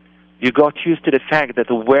 you got used to the fact that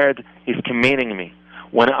the word is commanding me.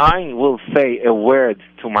 When I will say a word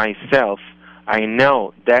to myself, I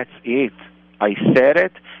know that's it. I said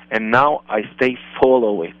it, and now I stay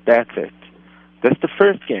follow it. That's it. That's the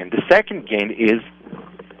first gain. The second gain is,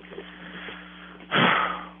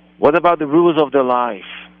 what about the rules of the life?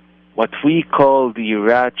 What we call the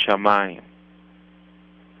Yirat Shamayim.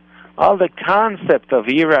 All the concept of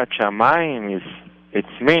Yirat Shamayim is, it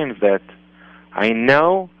means that I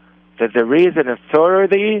know that there is an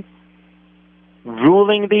authority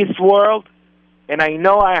ruling this world, and I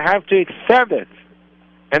know I have to accept it.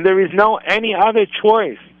 And there is no any other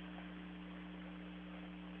choice.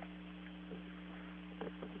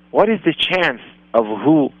 What is the chance of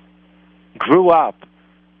who grew up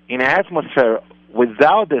in an atmosphere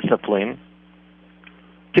without discipline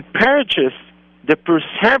to purchase the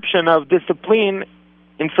perception of discipline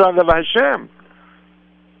in front of Hashem?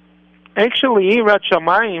 Actually, Yirat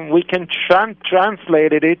Shamayim, we can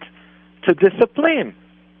translate it to discipline.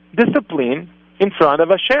 Discipline in front of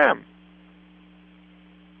Hashem.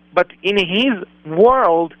 But in his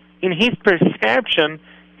world, in his perception,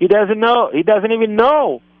 he doesn't know. He doesn't even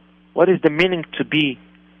know what is the meaning to be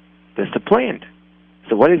disciplined.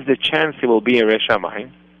 So what is the chance he will be a Yirat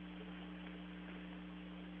Shamayim?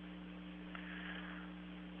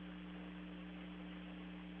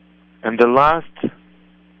 And the last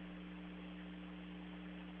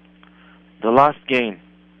gain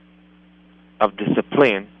of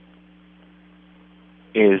discipline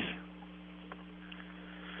is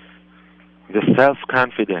the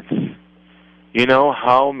self-confidence. You know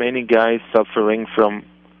how many guys suffering from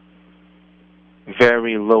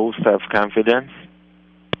very low self-confidence?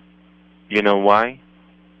 You know why?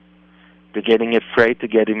 They're getting afraid to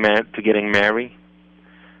getting married.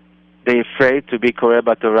 They're afraid to be Koreh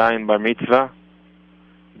Batorah and Bar Mitzvah.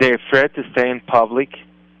 They're afraid to stay in public.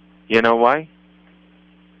 You know why?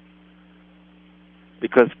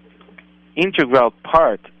 Because integral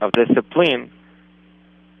part of discipline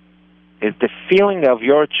is the feeling of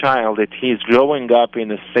your child that he's growing up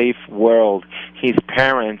in a safe world. His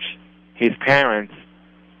parents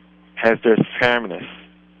has their firmness.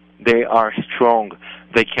 They are strong.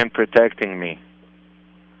 They can protecting me.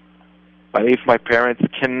 But if my parents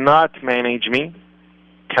cannot manage me,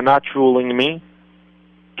 cannot ruling me,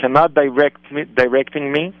 cannot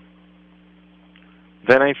directing me,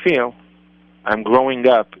 then I feel I'm growing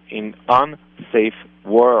up in unsafe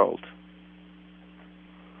world.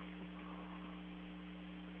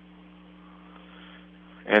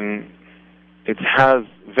 And it has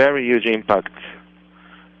very huge impact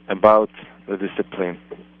about the discipline,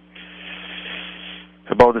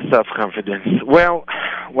 about the self-confidence. Well,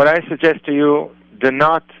 what I suggest to you,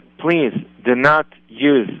 please do not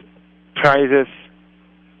use prizes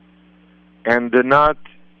and do not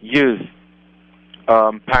use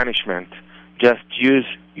punishment. Just use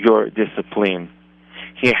your discipline.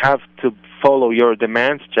 You have to follow your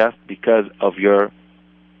demands just because of your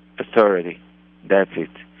authority. That's it.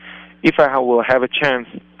 If I will have a chance,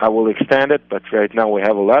 I will extend it, but right now we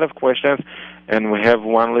have a lot of questions, and we have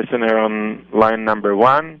one listener on line number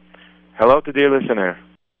 1. Hello to dear listener.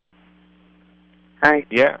 Hi.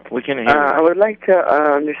 Yeah, we can hear you. I would like to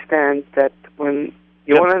understand that when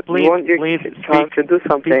you want your child to do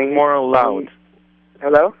something... Speak more loud.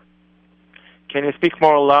 Hello? can you speak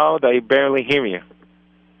more loud? I barely hear you.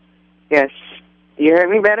 Yes. You hear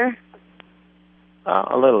me better?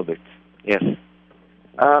 A little bit, yes.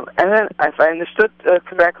 And then, if I understood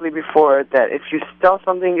correctly before, that if you tell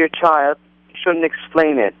something to your child, you shouldn't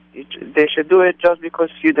explain it. They should do it just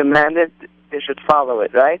because you demand it. They should follow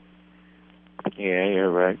it, right? Yeah,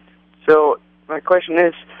 you're right. So my question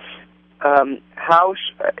is, how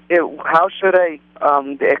should I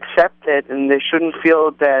accept it, and they shouldn't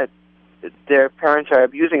feel that their parents are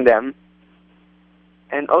abusing them?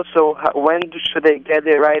 And also, when should they get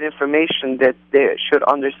the right information that they should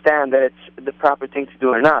understand that it's the proper thing to do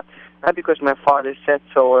or not? Not because my father said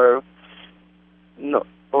so,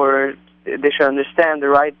 or they should understand the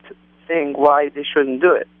right thing why they shouldn't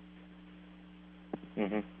do it.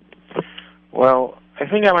 Mm-hmm. Well, I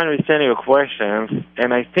think I'm understanding your questions,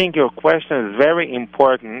 and I think your question is very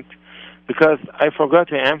important because I forgot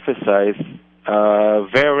to emphasize a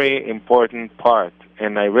very important part,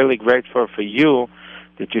 and I'm really grateful for you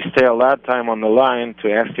that you stay a lot of time on the line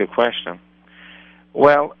to ask your question.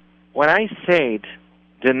 Well, when I said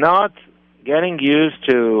do not getting used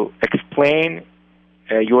to explain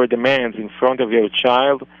your demands in front of your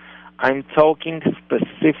child, I'm talking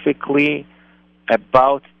specifically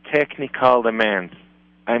about technical demands.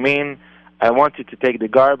 I mean, I want you to take the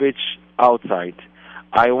garbage outside.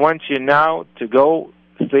 I want you now to go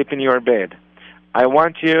sleep in your bed. I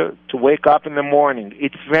want you to wake up in the morning.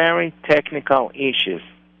 It's very technical issues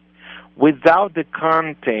without the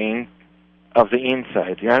content of the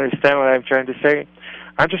inside. You understand what I'm trying to say?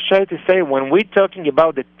 I'm just trying to say when we're talking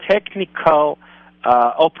about the technical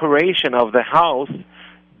operation of the house,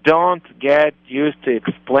 don't get used to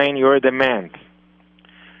explain your demands.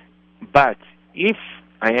 But if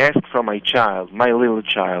I ask from my child, my little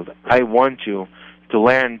child, I want you to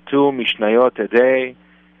learn 2 Mishnayot a day,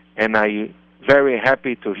 and I'm very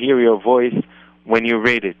happy to hear your voice when you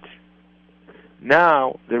read it.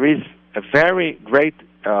 Now, there is a very great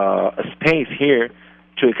space here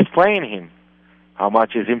to explain him how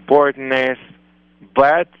much is important is,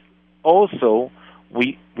 but also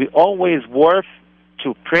we always worth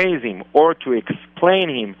to praise him or to explain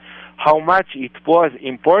him how much it was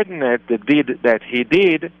important that he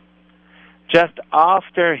did just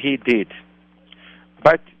after he did.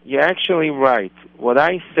 But you're actually right. What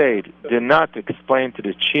I said, do not explain to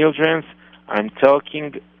the children. I'm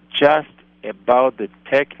talking just about the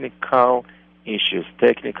technical issues,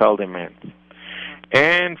 technical demands.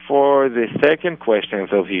 And for the second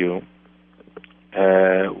questions of you,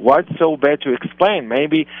 what's so bad to explain?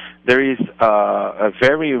 Maybe there is a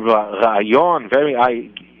very rayon,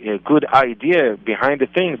 very good idea behind the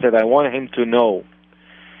things that I want him to know.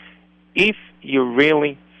 If you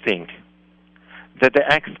really think that the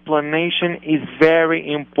explanation is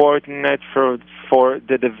very important for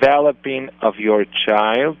the developing of your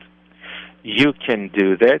child, you can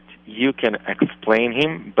do that. You can explain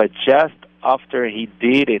him, but just after he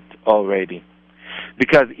did it already.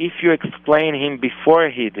 Because if you explain him before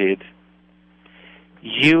he did,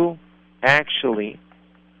 you actually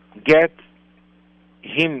get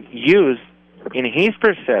him used in his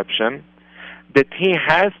perception that he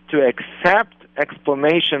has to accept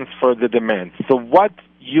explanations for the demands. So what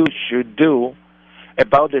you should do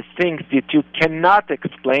about the things that you cannot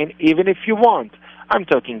explain even if you want. I'm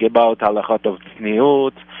talking about halachot of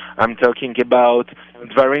tzniut. I'm talking about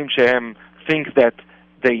dvarim shehem, things that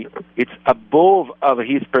it's above of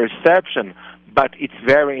his perception, but it's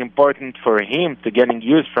very important for him to getting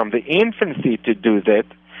used from the infancy to do that,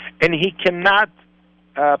 and he cannot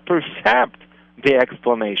percept the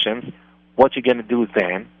explanations. What you're going to do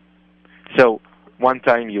then? So one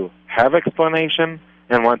time you have explanation,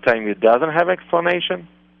 and one time you doesn't have explanation.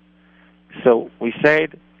 So we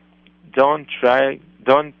said, don't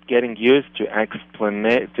getting used to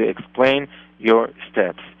explain your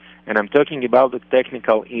steps. And I'm talking about the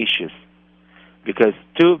technical issues, because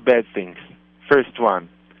 2 bad things. First one,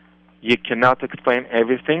 you cannot explain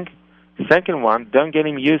everything. Second one, don't get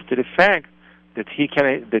him used to the fact that he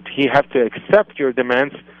have to accept your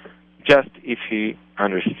demands just if he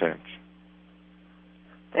understands.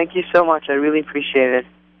 Thank you so much. I really appreciate it.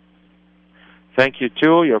 Thank you,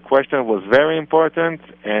 too. Your question was very important,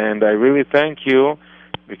 and I really thank you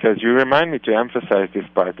because you remind me to emphasize this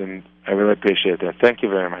part, and I really appreciate that. Thank you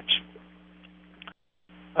very much.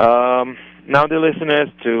 Now, the listeners,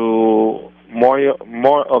 to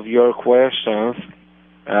more of your questions,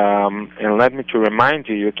 and let me to remind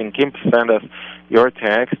you, you can keep send us your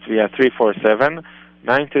text via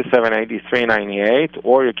 347-927-8398,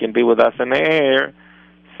 or you can be with us on the air,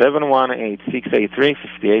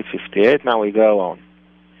 718-683-5858. Now we go on.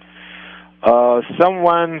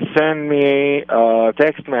 Someone sent me a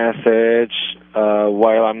text message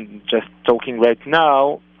while I'm just talking right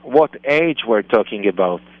now. What age we're talking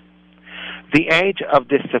about? The age of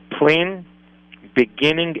discipline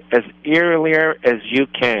beginning as earlier as you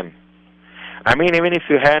can. I mean, even if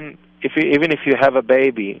you have a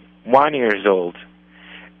baby, 1 year old,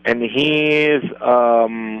 and he is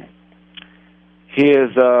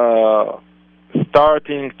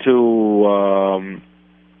starting to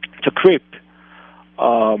creep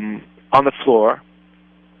on the floor,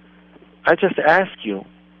 I just ask you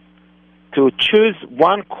to choose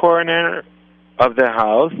one corner of the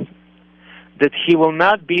house that he will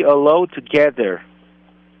not be allowed to gather.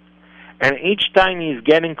 And each time he's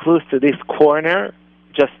getting close to this corner,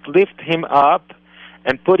 just lift him up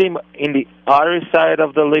and put him in the other side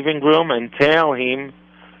of the living room and tell him,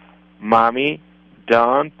 Mommy,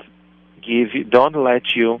 don't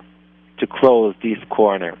let you to close this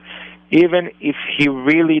corner. Even if he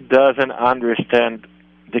really doesn't understand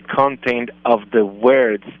the content of the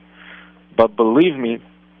words, but believe me,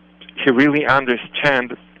 he really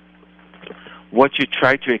understands what you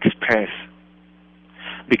try to express.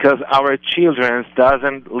 Because our children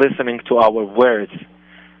doesn't listening to our words.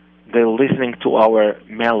 They're listening to our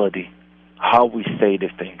melody, how we say the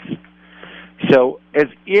things. So as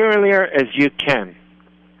earlier as you can,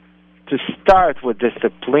 to start with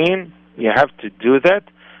discipline, you have to do that,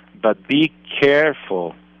 but be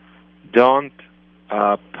careful. Don't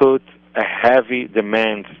put a heavy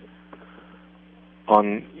demand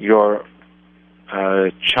on your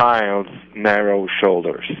child's narrow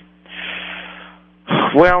shoulders.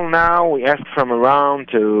 Well, now we ask from around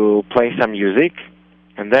to play some music,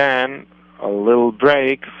 and then a little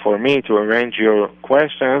break for me to arrange your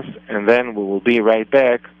questions, and then we will be right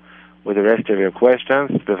back with the rest of your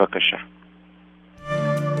questions. Bevakasha.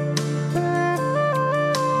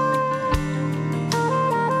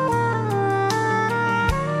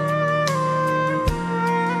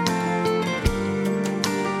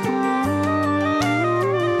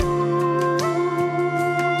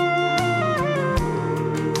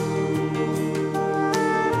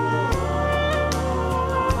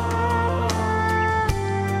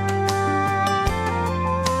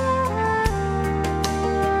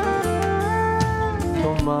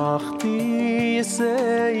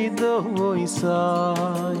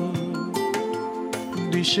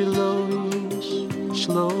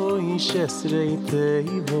 shloish esrei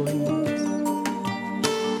tevois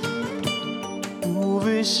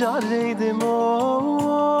uvisharei demois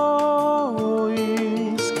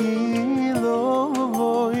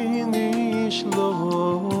kilovoi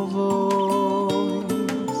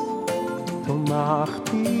nishlovois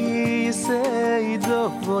tomachti sei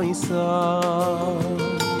dovoisa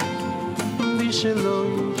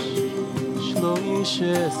vishloish shloish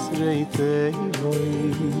esrei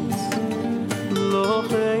tevois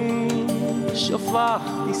Lochei shofach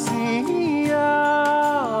tisiach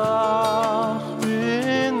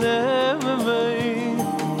v'nemei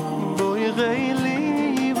boirei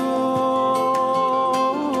libois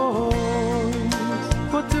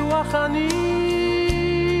Batuach ani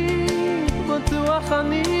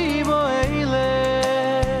boeile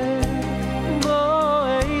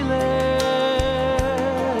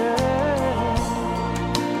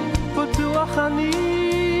Batuach ani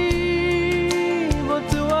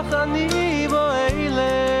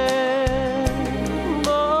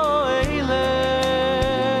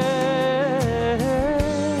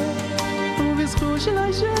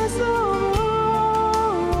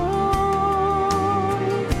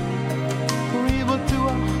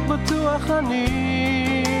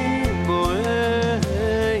אני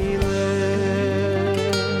בועלה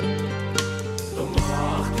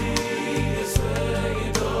תומכתי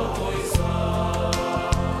יסיידו איסה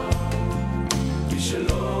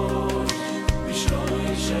בשלוש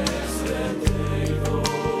עשרתיו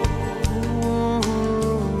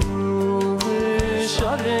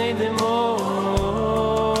ושרי דמוי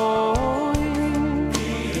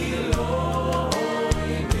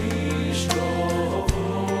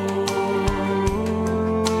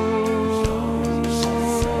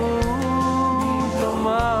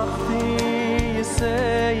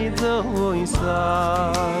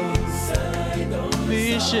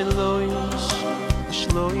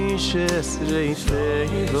shloish esrei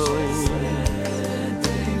tevois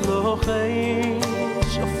lochei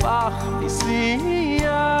shofach tisiach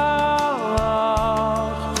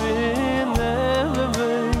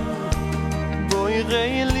v'nemei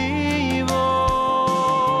boirei libois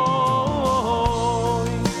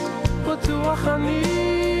batuach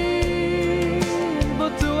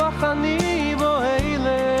ani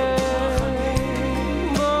boeile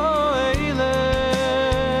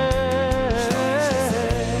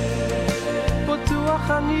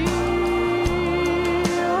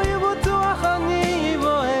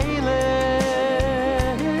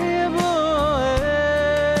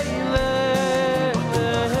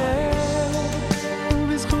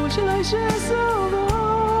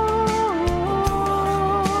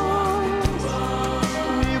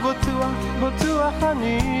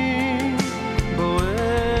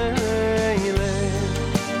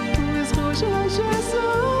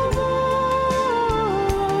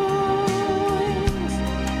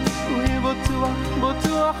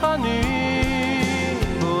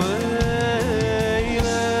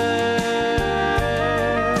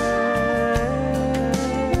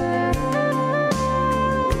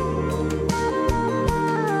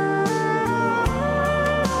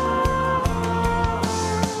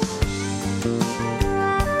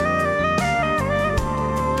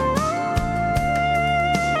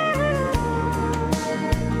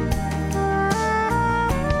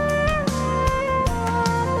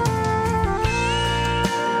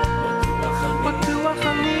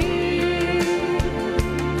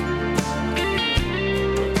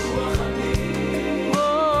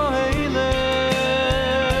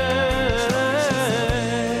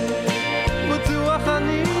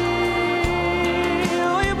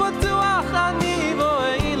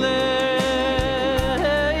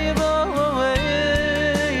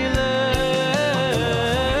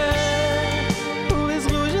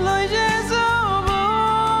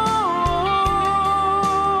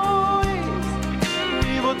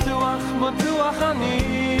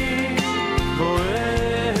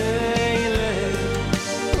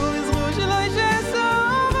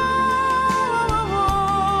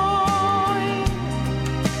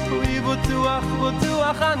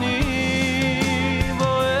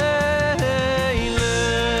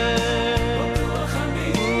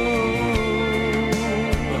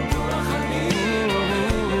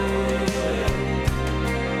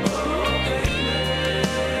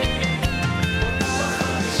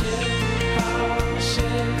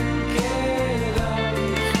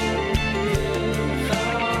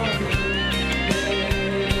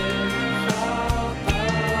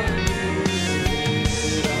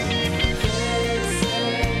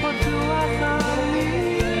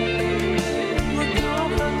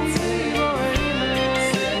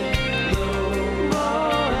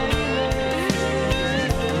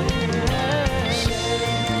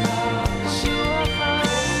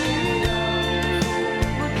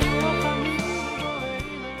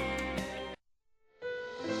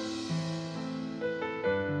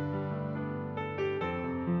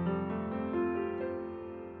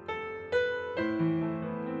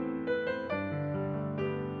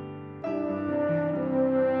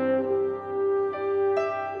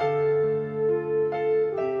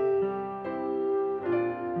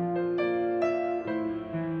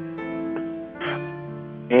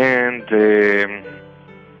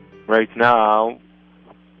right now,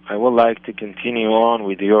 I would like to continue on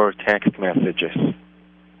with your text messages.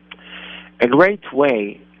 A great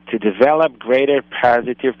way to develop greater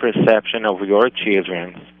positive perception of your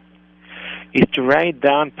children is to write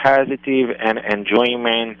down positive and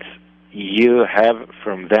enjoyment you have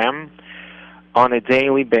from them on a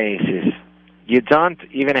daily basis. You don't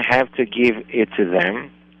even have to give it to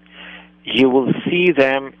them. You will see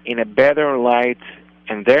them in a better light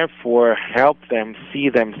and therefore help them see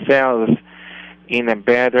themselves in a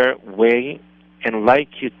better way. And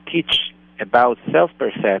like you teach about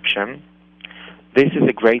self-perception, this is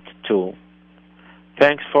a great tool.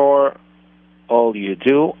 Thanks for all you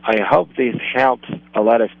do. I hope this helps a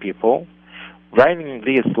lot of people. Writing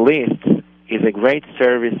these lists is a great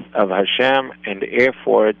service of Hashem and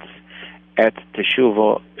efforts at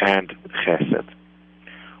Teshuvah and Chesed.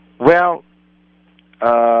 Well,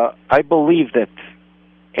 I believe that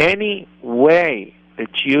any way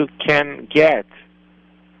that you can get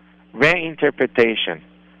reinterpretation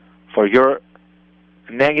for your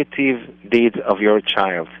negative deeds of your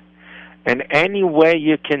child, and any way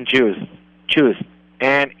you can choose,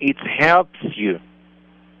 and it helps you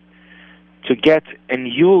to get a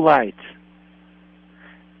new light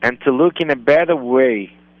and to look in a better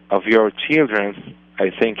way of your children, I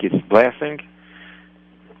think it's a blessing.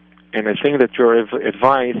 And I think that your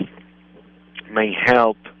advice may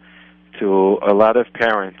help to a lot of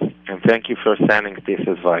parents. And thank you for sending this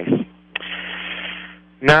advice.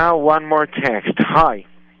 Now, one more text. Hi.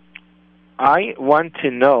 I want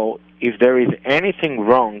to know if there is anything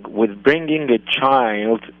wrong with bringing a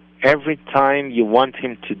child every time you want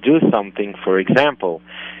him to do something. For example,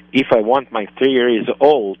 if I want my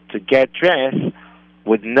 3-year-old to get dressed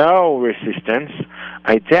with no resistance,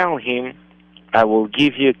 I tell him, I will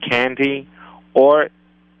give you candy, or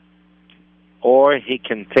he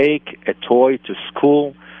can take a toy to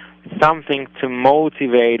school, something to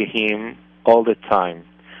motivate him all the time.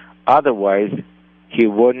 Otherwise, he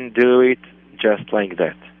wouldn't do it just like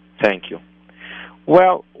that. Thank you.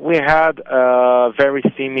 Well, we had a very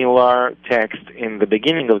similar text in the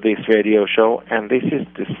beginning of this radio show, and this is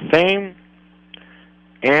the same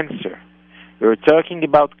answer. We're talking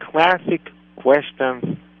about classic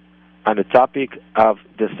questions on the topic of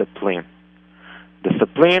discipline.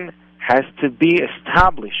 Discipline has to be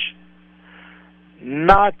established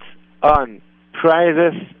not on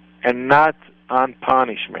prizes and not on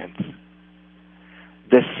punishments.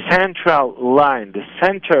 The central line, the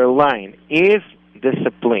center line is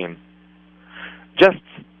discipline. Just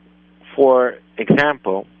for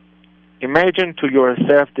example, imagine to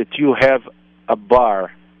yourself that you have a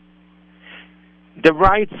bar. The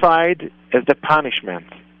right side is the punishment,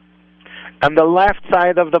 and the left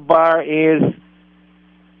side of the bar is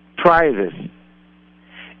prizes.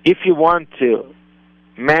 If you want to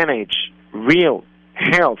manage real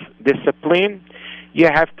health discipline, you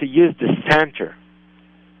have to use the center.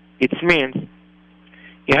 It means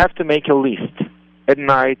you have to make a list at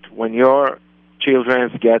night when your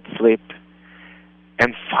children get sleep,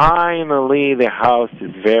 and finally the house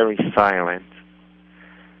is very silent,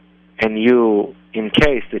 and you, in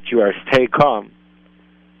case that you are stay calm,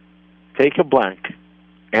 take a blank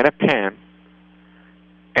and a pen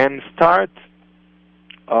and start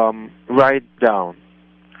write down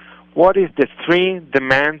what is the 3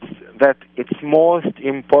 demands that it's most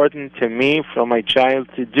important to me for my child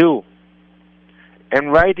to do,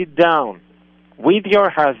 and write it down with your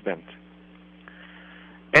husband.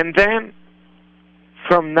 And then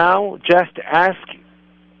from now, just ask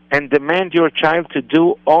and demand your child to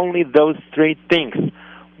do only those 3 things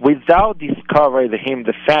without discovering him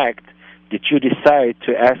the fact that you decide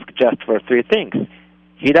to ask just for 3 things.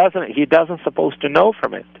 He doesn't supposed to know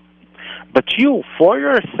from it. But you, for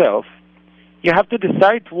yourself, you have to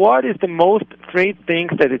decide what is the most 3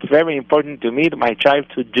 things that it's very important to me, my child,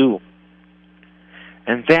 to do.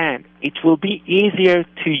 And then it will be easier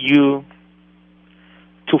to you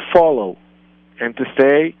to follow and to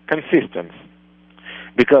stay consistent,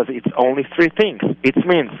 because it's only 3 things. It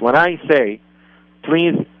means when I say,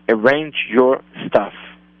 please arrange your stuff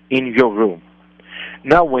in your room.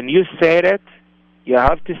 Now, when you say that, you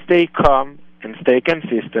have to stay calm and stay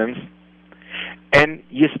consistent, and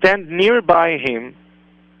you stand nearby him,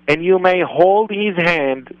 and you may hold his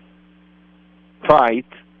hand tight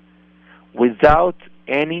without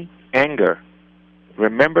any anger.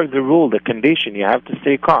 Remember the rule, the condition, you have to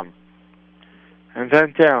stay calm. And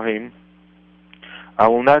then tell him, I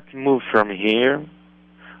will not move from here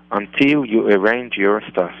until you arrange your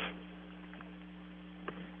stuff.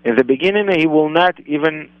 In the beginning, he will not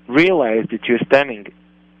even realize that you're standing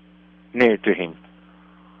near to him.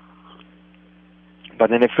 But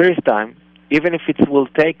in the first time, even if it will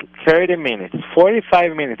take 30 minutes,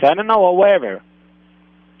 45 minutes, I don't know, however,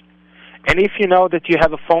 and if you know that you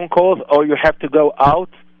have a phone call or you have to go out,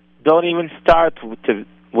 don't even start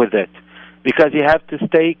with it, because you have to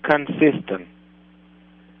stay consistent.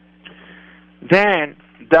 Then,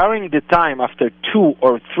 during the time, after 2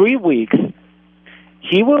 or 3 weeks,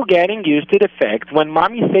 he will getting used to the fact when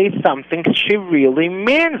mommy says something, she really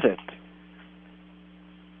means it.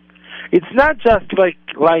 It's not just like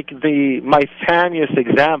my famous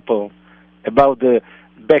example about the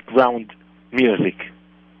background music.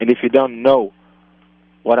 And if you don't know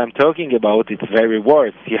what I'm talking about, it's very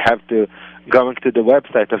worse. You have to go into the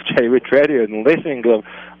website of J-Root Radio and listening to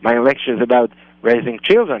my lectures about raising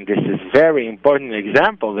children. This is very important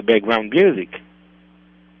example, the background music.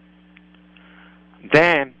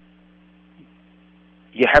 Then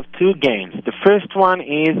you have 2 gains. The first one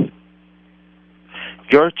is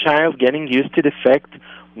your child getting used to the fact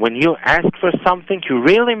when you ask for something, you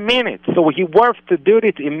really mean it. So he works to do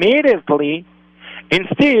it immediately,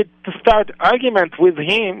 instead to start argument with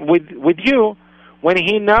him, with you, when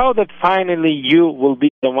he knows that finally you will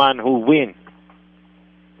be the one who wins.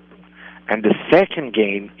 And the second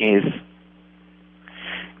gain is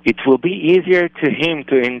it will be easier to him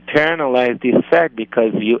to internalize this fact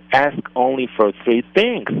because you ask only for 3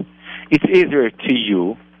 things. It's easier to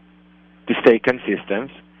you to stay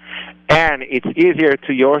consistent, and it's easier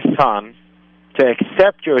to your son to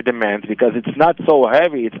accept your demands because it's not so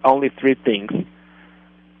heavy, it's only 3 things.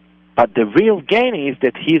 But the real gain is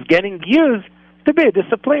that he's getting used to be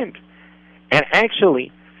disciplined. And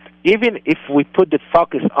actually, even if we put the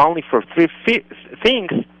focus only for 3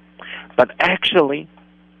 things, but actually,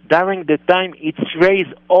 during the time, it's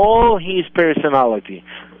raised all his personality.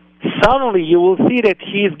 Suddenly, you will see that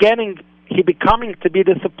he becoming to be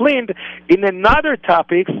disciplined in another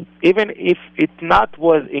topics, even if it not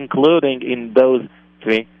was including in those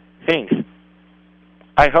 3 things.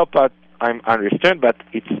 I hope that I'm understood, but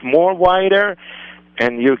it's more wider,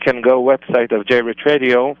 and you can go website of J-Root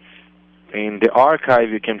Radio. In the archive,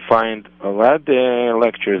 you can find a lot of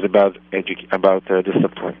lectures about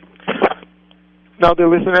discipline. Now, the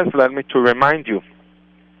listeners, let me to remind you,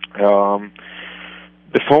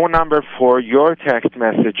 the phone number for your text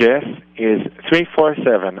messages is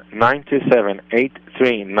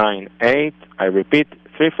 347-927-8398. I repeat,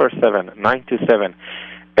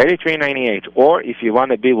 347-927-8398. Or if you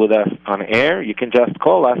want to be with us on air, you can just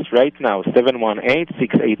call us right now,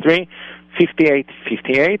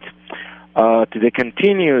 718-683-5858. To the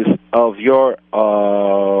continues of your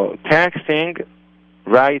texting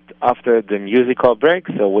right after the musical break.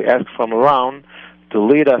 So we ask from around to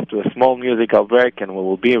lead us to a small musical break, and we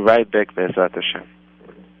will be right back, Be'ezrat Hashem.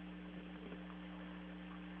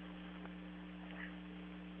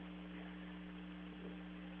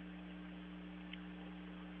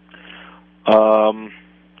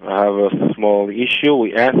 I have a small issue.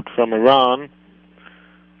 We asked from Iran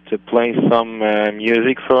to play some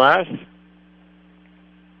music for us.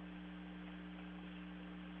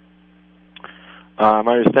 I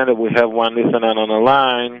understand that we have one listener on the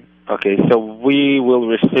line. Okay, so we will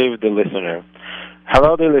receive the listener.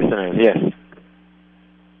 Hello, the listeners. Yes.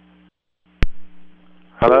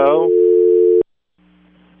 Hello?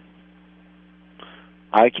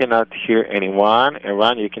 I cannot hear anyone.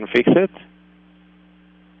 Iran, you can fix it?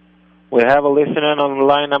 We have a listener on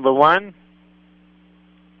line number 1?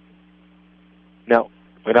 No,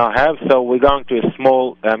 we don't have, so we're going to a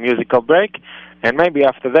small musical break, and maybe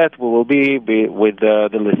after that we will be with the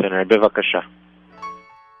listener. Bevakasha.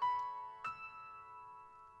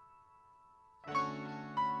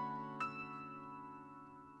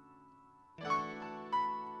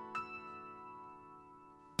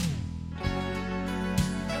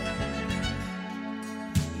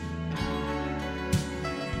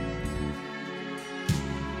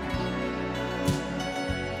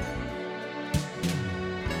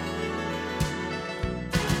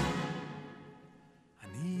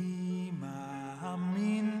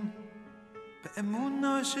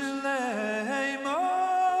 אמונה שלהם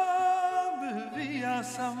בביאת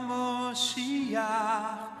המשיח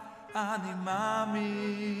אני מאמין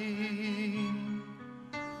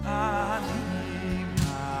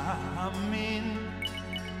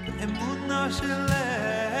באמונה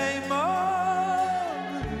שלהם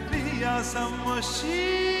בביאת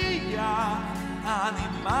המשיח אני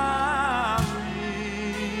מאמין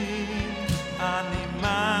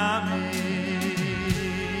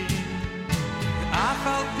אף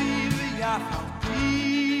על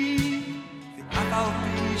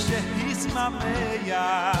פי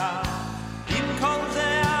שהסממיה עם כל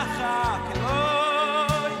זה אחר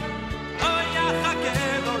אוי אחכה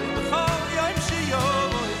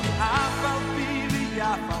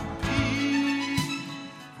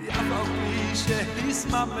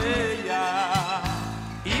שיסממיה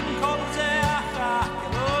עם כל זה אחר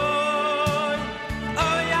אלוהי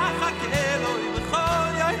אוי אחר אלוהי בכל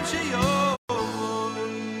יום שיום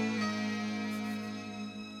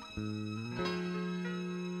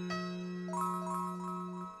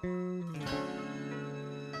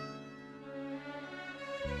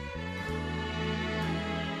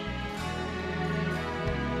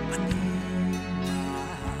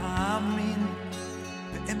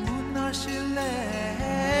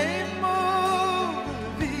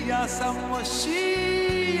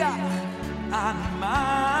המשיח אני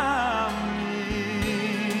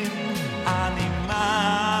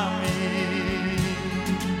מאמין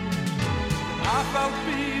אף על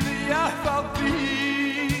פי ואף על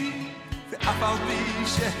פי ואף על פי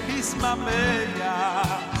שהסממיה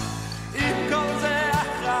עם כל זה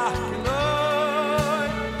אחר אלוהי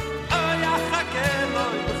אוי אחר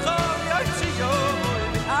אלוהי בכל יום שיום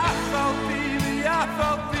ואף על פי ואף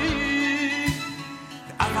על פי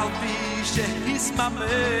אף על פי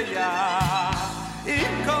שהסממיה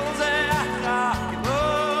עם כל זה אחר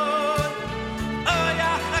אלוהי אוי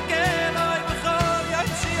אחר אלוהי בכל יום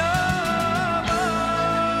שיום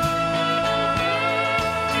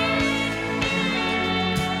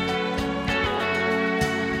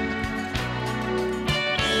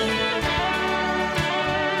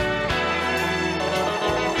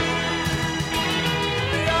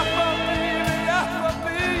ואף על פי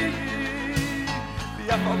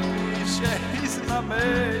ואף על פי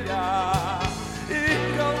שהסממיה עם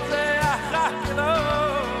כל זה אחר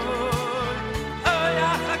אלוהי אוי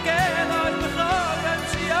אחר אלוהי בכל יום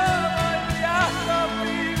שיום ואף על פי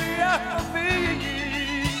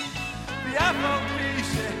ואף על פי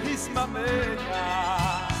שהסממיה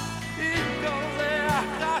עם כל זה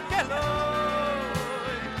אחר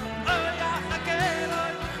אלוהי אוי אחר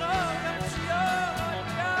אלוהי בכל יום שיום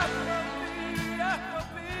ואף על פי ואף על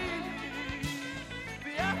פי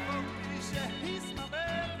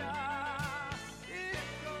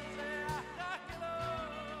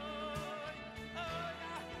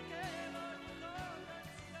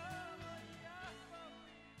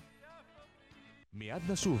מיד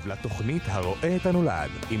נשוב לתוכנית הרואה את הנולד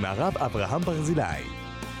עם הרב אברהם ברזילאי.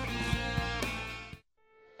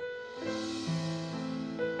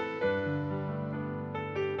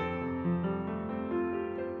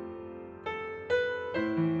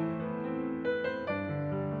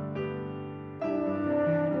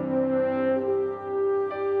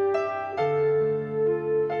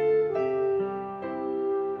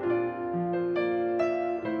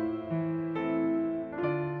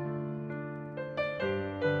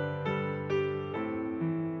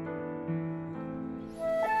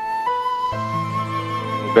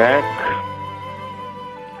 Back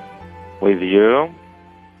with you,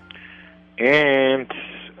 and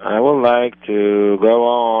I would like to go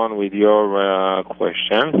on with your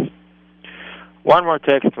questions. One more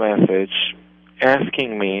text message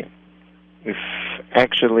asking me if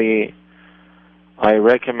actually I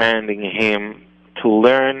recommending him to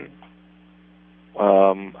learn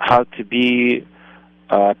how to be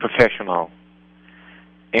a professional,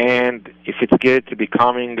 and if it's good to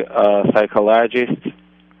becoming a psychologist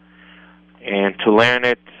and to learn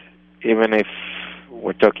it, even if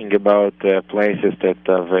we're talking about places that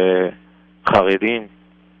have Haredim,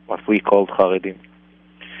 what we call Haredim.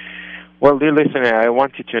 Well, dear listener, I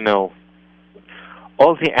want you to know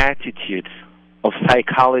all the attitudes of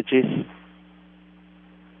psychologists,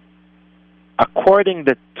 according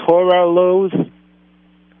to Torah laws,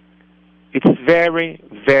 it's very,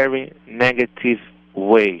 very negative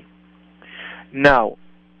way. Now,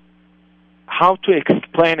 how to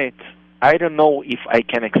explain it? I don't know if I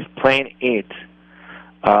can explain it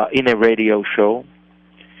in a radio show.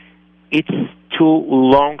 It's too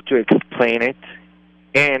long to explain it,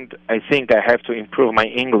 and I think I have to improve my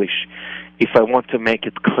English if I want to make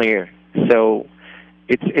it clear. So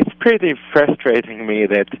it's pretty frustrating me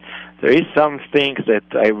that there is some things that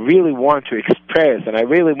I really want to express, and I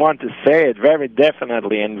really want to say it very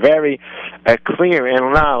definitely and very clear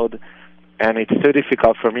and loud, and it's too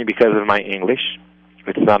difficult for me because of my English.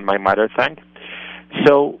 It's not my mother tongue.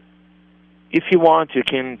 So if you want, you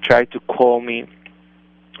can try to call me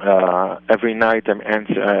every night. I'm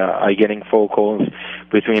getting phone calls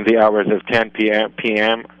between the hours of 10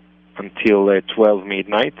 p.m. until 12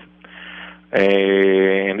 midnight.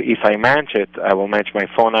 And if I match it, I will match my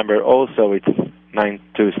phone number also. It's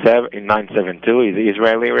 972 is the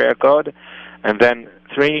Israeli area code, and then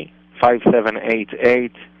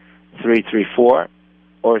 35788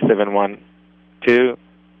 or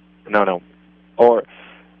 712 or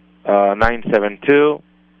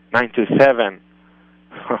 927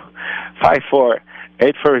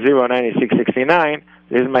 548409669.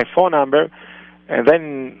 This is my phone number, and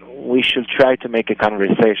then we should try to make a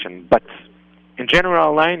conversation. But in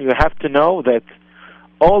general line, you have to know that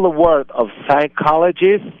all the word of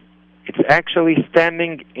psychologists, it's actually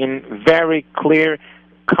standing in very clear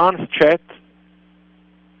construct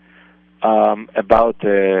about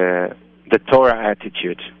the Torah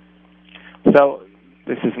attitude. So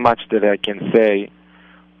this is much that I can say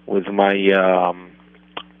with my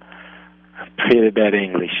pretty bad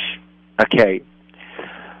English. Okay.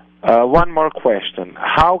 One more question.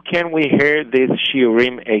 How can we hear this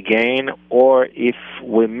shiurim again, or if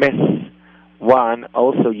we miss one,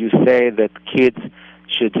 also you say that kids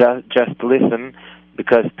should just listen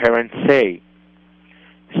because parents say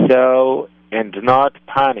so and not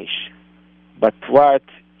punish. But what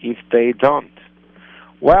if they don't?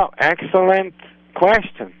 Well, excellent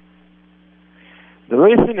question. The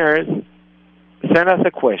listeners sent us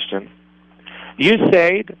a question. You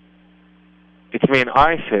said,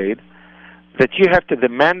 I said, that you have to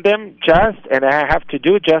demand them just, and I have to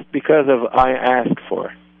do just because of I asked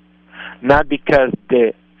for. Not because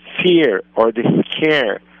the fear or the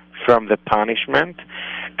scare from the punishment,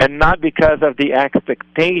 and not because of the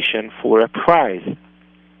expectation for a prize.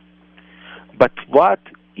 But what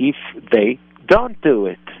if they don't do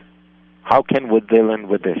it? How can we deal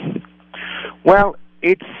with this? Well,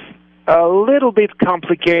 it's a little bit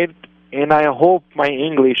complicated, and I hope my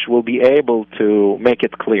English will be able to make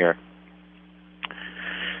it clear.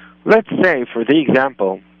 Let's say, for the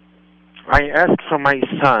example, I asked for my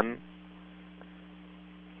son,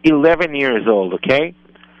 11 years old, okay?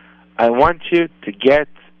 I want you to get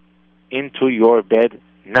into your bed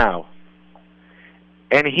now.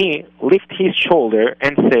 And he lift his shoulder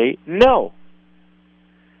and say, no.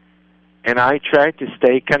 And I try to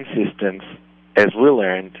stay consistent, as we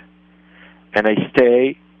learned. And I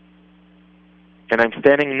stay, and I'm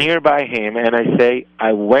standing nearby him, and I say,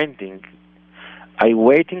 I'm waiting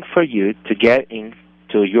for you to get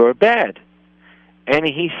into your bed. And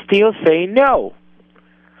he still say no.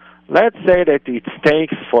 Let's say that it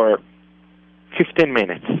takes for 15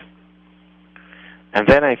 minutes. And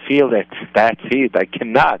then I feel that that's it. I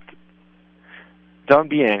cannot. Don't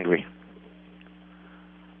be angry.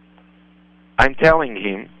 I'm telling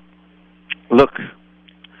him, look,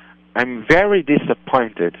 I'm very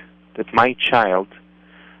disappointed that my child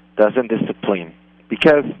doesn't discipline.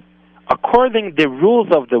 Because according to the rules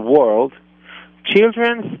of the world,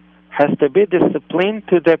 children has to be disciplined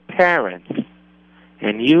to their parents.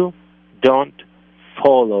 And you don't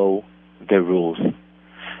follow the rules.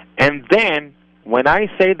 And then, when I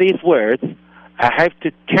say these words, I have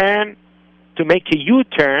to turn, to make a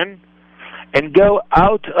U-turn, and go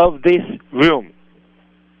out of this room.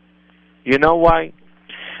 You know why?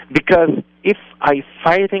 Because if I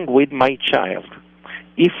fighting with my child,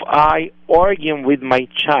 if I argue with my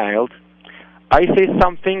child, I say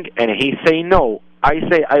something and he say no. I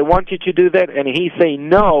say, I want you to do that, and he say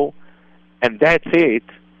no, and that's it.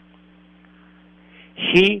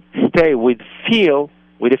 He stay with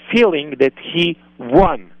a feeling that he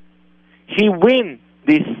won. He win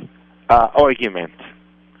this argument.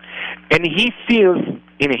 And he feels,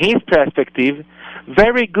 in his perspective,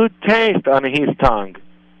 very good taste on his tongue.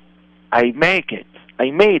 I made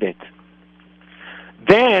it.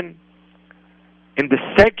 Then, in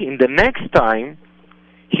the next time,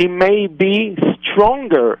 he may be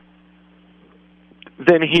stronger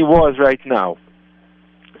than he was right now.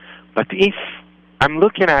 But if I'm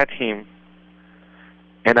looking at him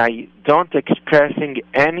and I don't expressing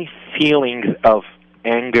any feelings of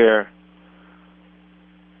anger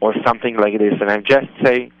or something like this, and I just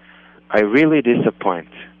say, I really disappoint,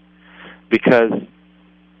 because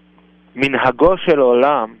minhago shel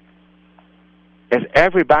olam, as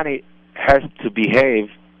everybody has to behave,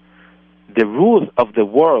 the rules of the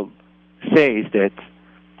world says that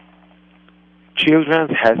children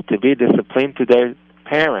has to be disciplined to their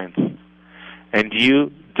parents, and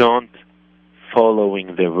you don't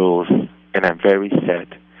following the rules, and I'm very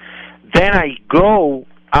sad. Then I go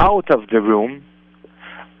out of the room.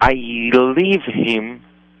 I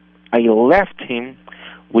left him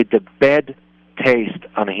with the bad taste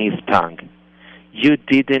on his tongue. You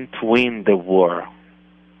didn't win the war.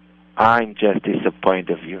 I'm just disappointed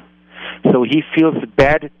of you. So he feels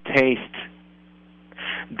bad taste.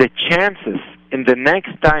 The chances in the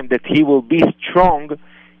next time that he will be strong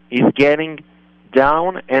is getting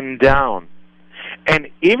down and down. And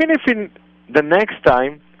even if in the next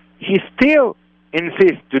time he still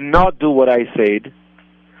insists, do not do what I said,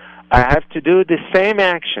 I have to do the same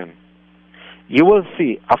action. You will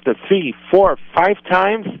see, after 3, 4, 5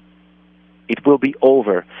 times, it will be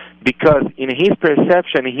over. Because in his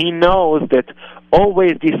perception, he knows that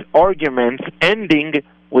always these arguments ending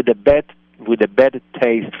with a bad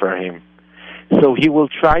taste for him. So he will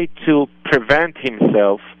try to prevent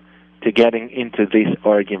himself to getting into these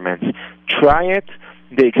arguments. Try it.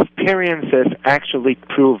 The experiences actually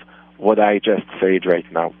prove what I just said right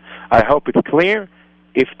now. I hope it's clear.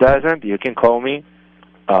 If doesn't, you can call me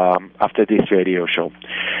after this radio show.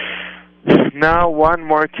 Now, one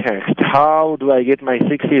more text. How do I get my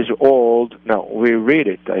 6-year-old? No, we read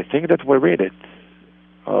it. I think that we read it.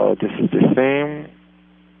 Oh, this is the same.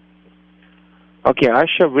 Okay, I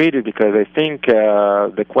shall read it because I think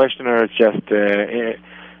the questioner just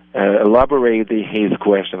elaborated his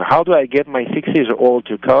question. How do I get my 6-year-old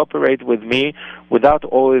to cooperate with me without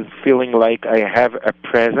always feeling like I have a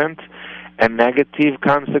present, a negative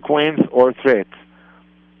consequence or threat?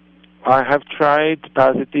 I have tried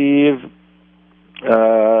positive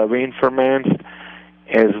reinforcement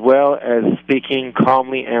as well as speaking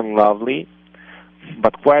calmly and lovely,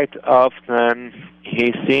 but quite often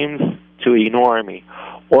he seems to ignore me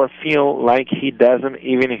or feel like he doesn't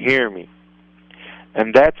even hear me,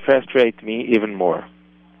 and that frustrates me even more.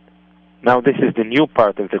 Now, this is the new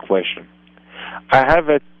part of the question. I have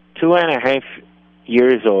a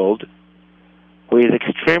 2.5-year-old who is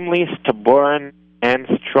extremely stubborn and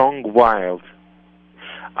strong-willed.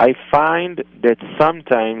 I find that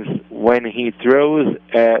sometimes when he throws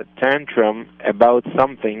a tantrum about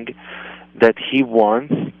something that he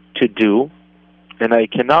wants to do, and I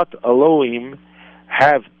cannot allow him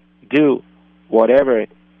do whatever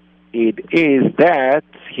it is that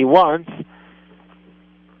he wants,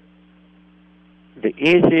 the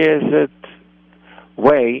easiest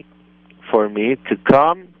way for me to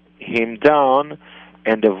calm him down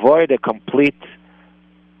and avoid a complete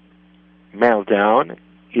meltdown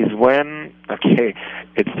is when, okay,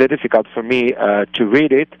 it's too difficult for me to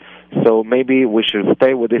read it, so maybe we should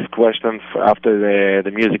stay with this question after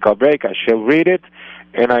the musical break. I shall read it,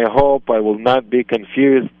 and I hope I will not be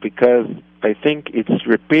confused because I think it's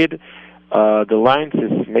repeat. The lines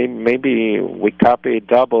is maybe we copy it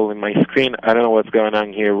double in my screen. I don't know what's going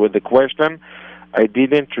on here with the question. I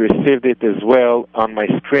didn't receive it as well on my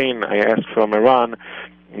screen. I asked from Iran.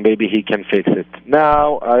 Maybe he can fix it.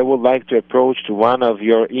 Now, I would like to approach to one of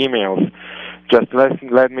your emails. Just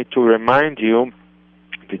let me to remind you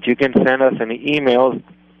that you can send us an email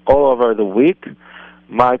all over the week.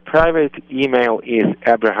 My private email is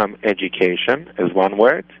abrahameducation, as one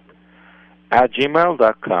word,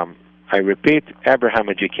 @gmail.com. I repeat,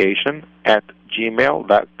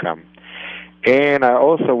 abrahameducation@gmail.com. And I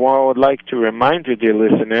also would like to remind you, dear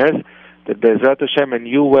listeners, that Be'ezrat Hashem, a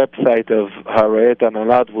new website of Haroet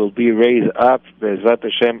Anolad will be raised up. Be'ezrat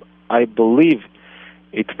Hashem, I believe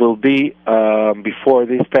it will be before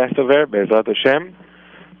this Passover, Be'ezrat Hashem.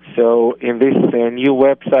 So in this new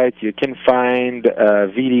website, you can find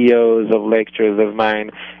videos of lectures of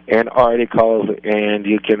mine and articles, and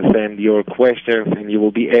you can send your questions, and you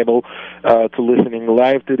will be able to listening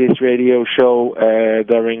live to this radio show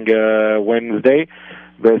during Wednesday.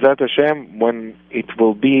 Be'ezrat Hashem, when it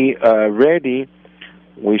will be ready,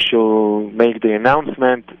 we shall make the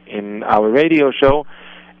announcement in our radio show,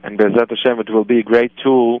 and Be'ezrat Hashem, it will be a great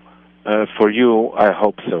tool for you, I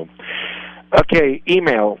hope so. Okay,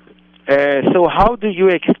 email. So how do you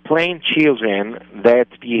explain children that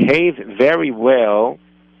behave very well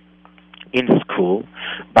in school,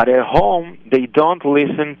 but at home they don't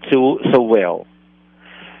listen to so well?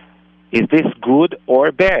 Is this good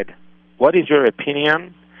or bad? What is your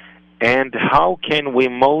opinion, and how can we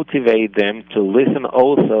motivate them to listen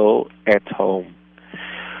also at home?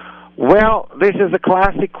 Well, this is a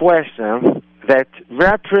classic question that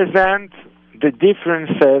represents the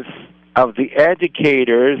differences of the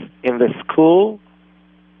educators in the school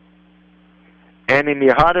and in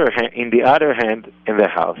the other hand in the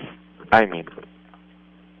house. I mean,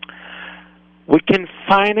 we can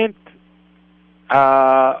find it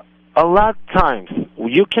a lot of times.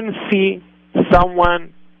 You can see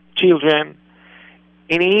children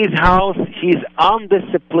in his house, he's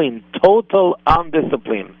undisciplined, total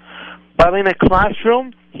undisciplined. But in a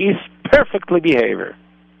classroom, he's perfectly behaved.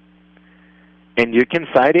 And you can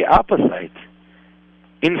say the opposite.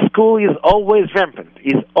 In school, he's always rampant.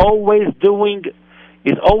 He's always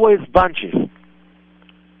bunches.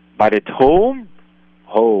 But at home,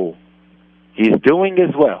 he's doing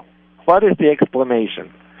as well. What is the explanation?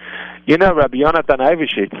 You know, Rabbi Yonatan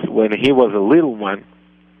Ivishitz, when he was a little one,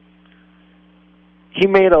 he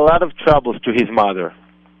made a lot of troubles to his mother.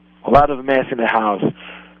 A lot of mess in the house.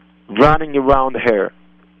 Running around her.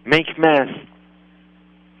 Make mess.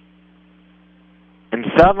 And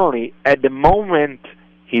suddenly, at the moment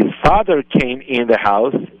his father came in the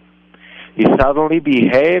house, he suddenly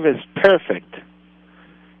behaved as perfect.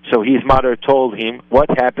 So his mother told him, what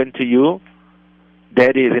happened to you?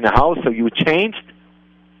 Daddy is in the house, so you changed?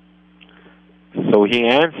 So he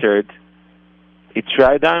answered, it's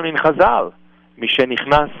right down in Chazal.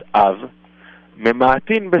 Mishenichnas Av,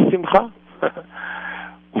 Memaatin Besimcha.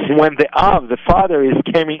 When the Av, the father, is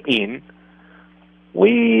coming in,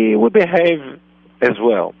 we behave as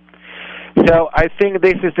well. So I think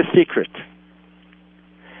this is the secret.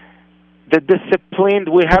 The discipline,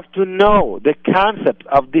 we have to know the concept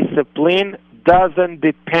of discipline doesn't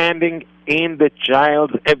depending in the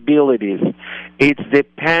child's abilities. It's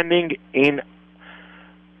depending in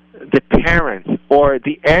the parents or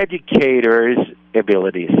the educator's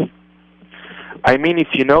abilities. I mean, if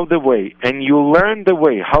you know the way and you learn the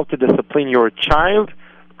way how to discipline your child,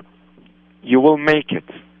 you will make it.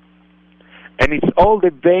 And it's all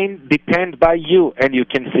depend by you, and you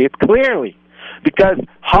can see it clearly. Because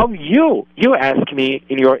how you ask me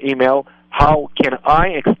in your email, how can I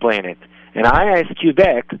explain it? And I ask you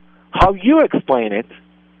back, how you explain it?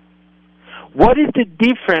 What is the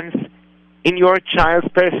difference in your child's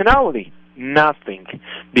personality? Nothing.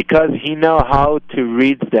 Because he knows how to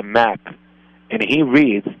read the map. And he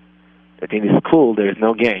reads that in his school there is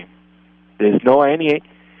no game. There is no any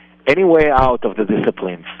way out of the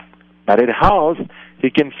discipline. But at house, he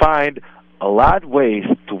can find a lot of ways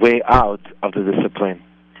to way out of the discipline.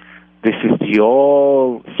 This is the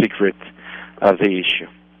whole secret of the issue.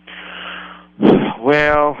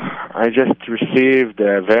 Well, I just received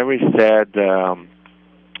a very sad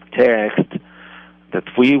text that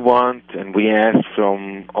we want and we ask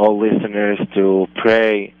from all listeners to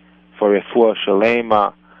pray for Refuah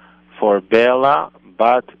Shalema for Bella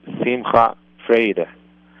Bat Simcha Freide.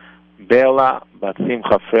 Bella Bat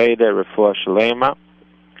Simcha Freide, Refuah Shalema.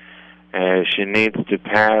 She needs to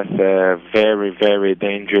pass a very, very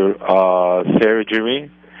dangerous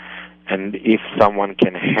surgery. And if someone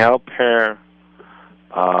can help her,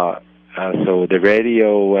 so the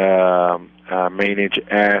radio manager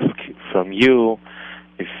ask from you,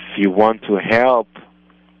 if you want to help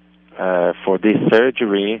for this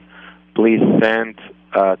surgery, please send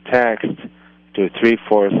a text to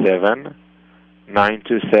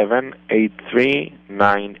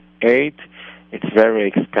 347-927-8398. It's very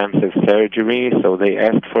expensive surgery, so they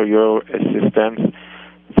ask for your assistance.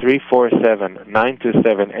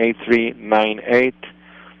 347-927-8398.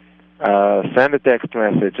 Send a text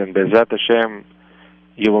message, and Bezat Hashem,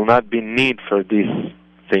 you will not be in need for these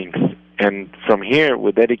things. And from here,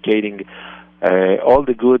 we're dedicating all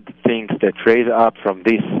the good things that raise up from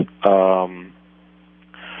this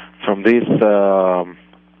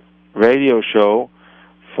radio show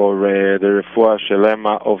for the Refuah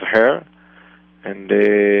Shalema of her. And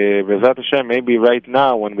Bezat Hashem, maybe right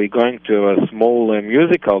now when we're going to a small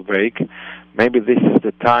musical break, maybe this is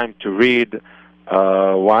the time to read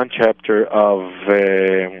one chapter of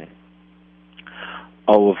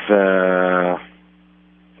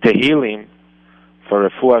Tehillim for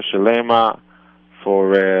Refuah Shalema,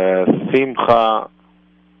 for Simcha,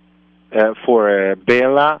 for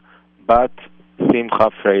Bella Bat Simcha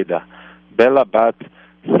Freida. Bella Bat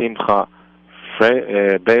Simcha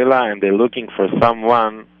Bella, and they're looking for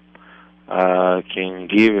someone can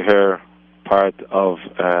give her part of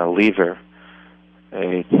liver.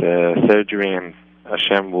 It's surgery, and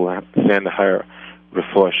Hashem will send her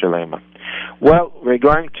Refuah Shalema. Well, we're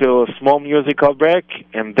going to a small musical break,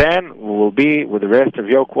 and then we will be with the rest of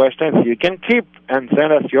your questions. You can keep and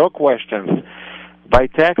send us your questions by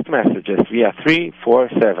text messages via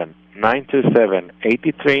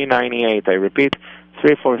 347-927-8398. I repeat,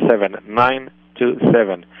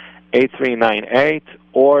 347-927-8398,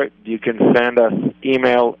 or you can send us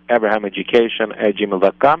email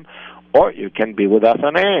abrahameducation@gmail.com, or you can be with us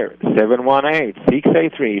on air,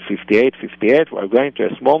 718-683-5858. We're going to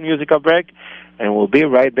a small musical break, and we'll be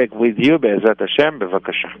right back with you. Be'ezrat Hashem,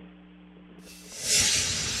 bevakasha.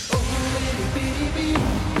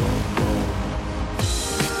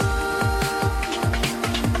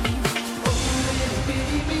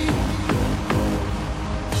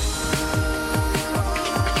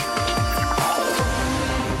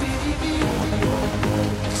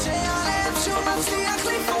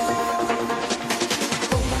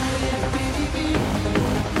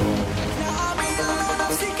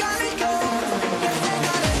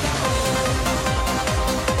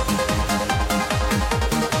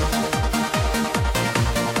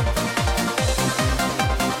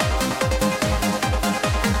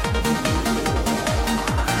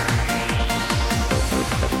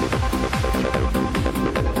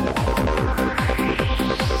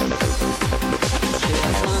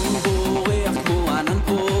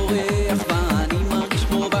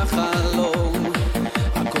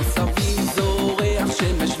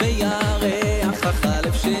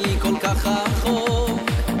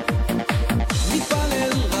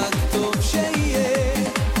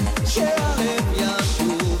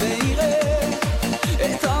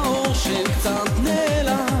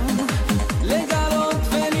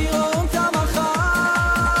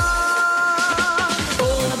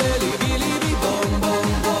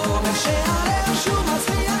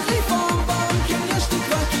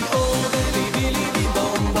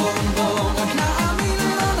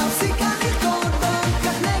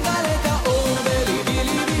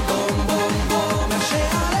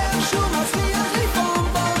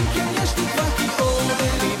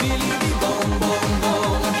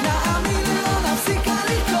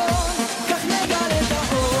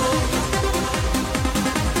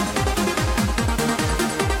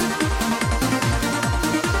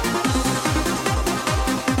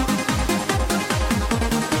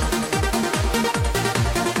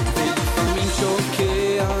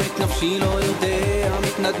 ראשי לא יודע,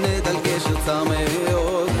 מתנדנד על גשר צר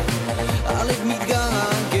מאוד. הלב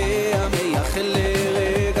מתגעגע, מייחל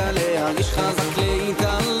לרגע להרגיש חזק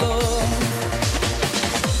להתעלות.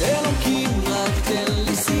 אלוקים רק תן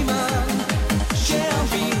לי סימן,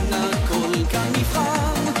 שאבין הכל כאן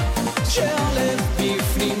מבחן, שהלב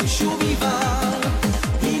בפנים שוב יבער,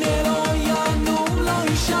 הנה לא ינום לא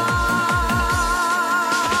יישאר.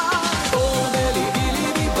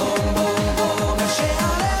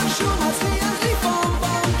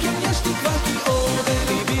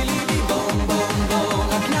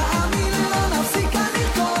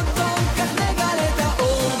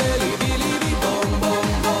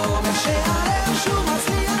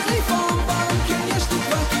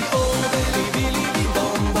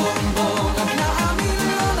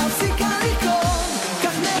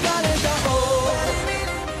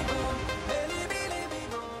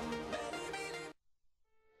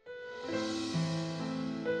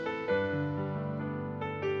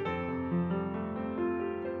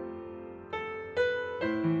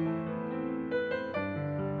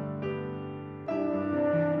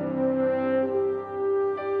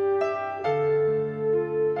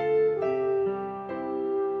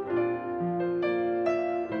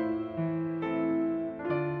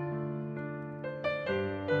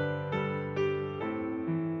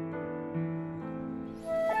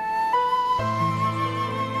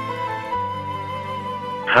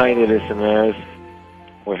 Hi, dear listeners.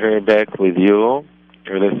 We're here back with you.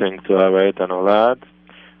 You're listening to Arayet Anolad.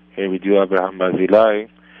 Here with you, Avraham Brazilay.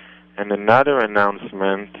 And another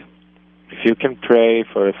announcement. If you can pray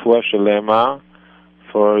for Refuah Shalema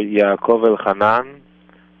for Yaakov El-Hanan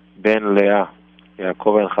ben Leah.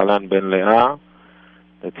 Yaakov El-Hanan ben Leah.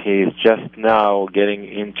 That he is just now getting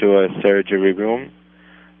into a surgery room.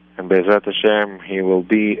 And Be'ezrat Hashem, he will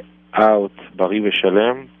be out Bari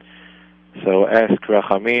V'Shalem. So ask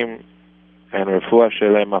Rachamim and Refuah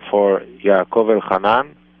Shalema for Yaakov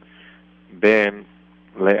El-Hanan ben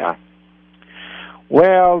Leah.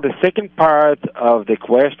 Well, the second part of the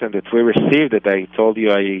question that we received, that I told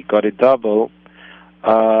you I got it double,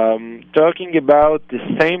 talking about the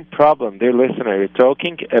same problem, dear listener, you're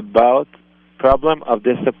talking about problem of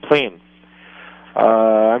discipline.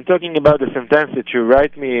 I'm talking about the sentence that you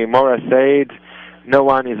write me, Mora said, no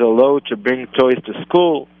one is allowed to bring toys to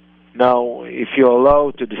school. Now, if you're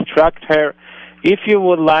allowed to distract her, if you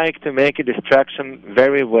would like to make a distraction,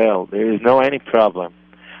 very well. There is no any problem.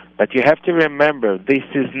 But you have to remember, this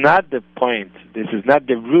is not the point. This is not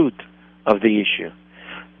the root of the issue.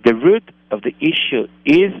 The root of the issue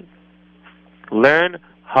is learn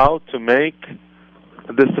how to make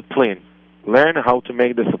discipline. Learn how to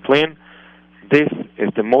make discipline. This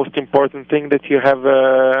is the most important thing that you have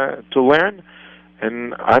to learn.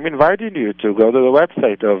 And I'm inviting you to go to the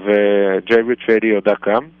website of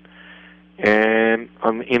jrootradio.com, and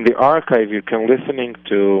in the archive you can listening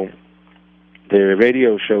to the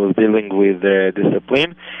radio shows dealing with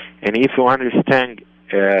discipline. And if you understand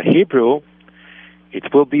Hebrew,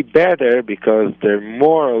 it will be better because there are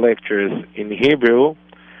more lectures in Hebrew,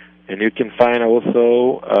 and you can find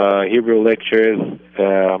also Hebrew lectures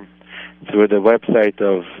through the website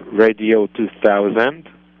of Radio 2000.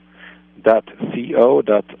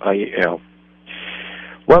 .co.il.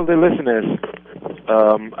 Well, the listeners,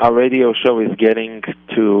 our radio show is getting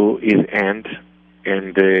to its end,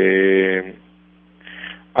 and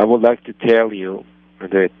I would like to tell you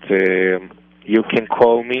that you can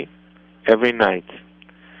call me every night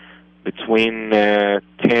between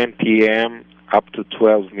 10 p.m. up to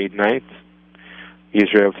 12 midnight,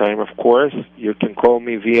 Israel time, of course. You can call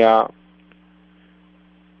me via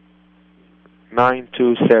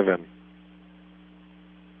 927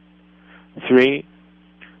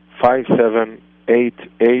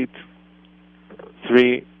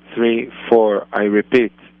 357883334. I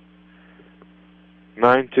repeat,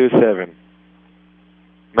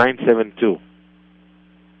 927-972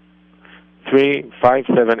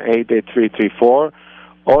 357883334,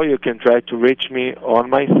 or you can try to reach me on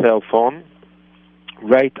my cell phone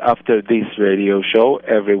right after this radio show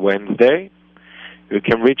every Wednesday. You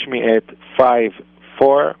can reach me at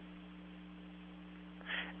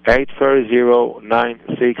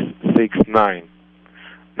 548409669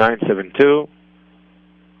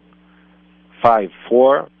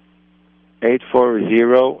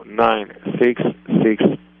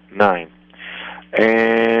 972-548409669.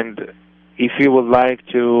 And if you would like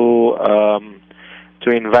to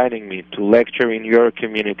inviting me to lecture in your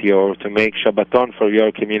community or to make Shabbaton for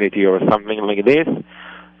your community or something like this,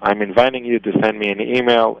 I'm inviting you to send me an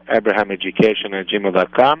email,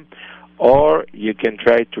 abrahamaeducation@gmail.com, or you can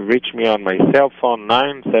try to reach me on my cell phone,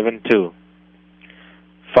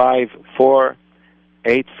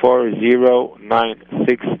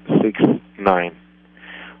 548409669.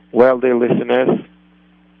 Well, dear listeners,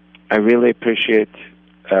 I really appreciate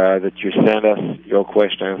that you send us your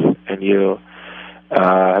questions and you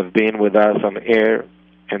have been with us on air.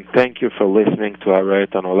 And thank you for listening to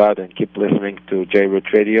Arayet Anolad and keep listening to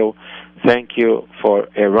J-Root Radio. Thank you for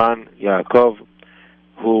Eran Yaakov,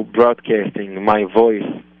 who broadcasting my voice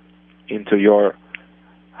into your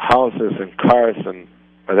houses and cars and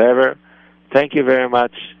whatever. Thank you very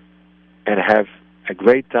much and have a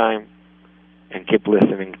great time and keep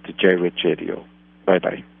listening to J-Root Radio.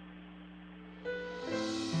 Bye-bye.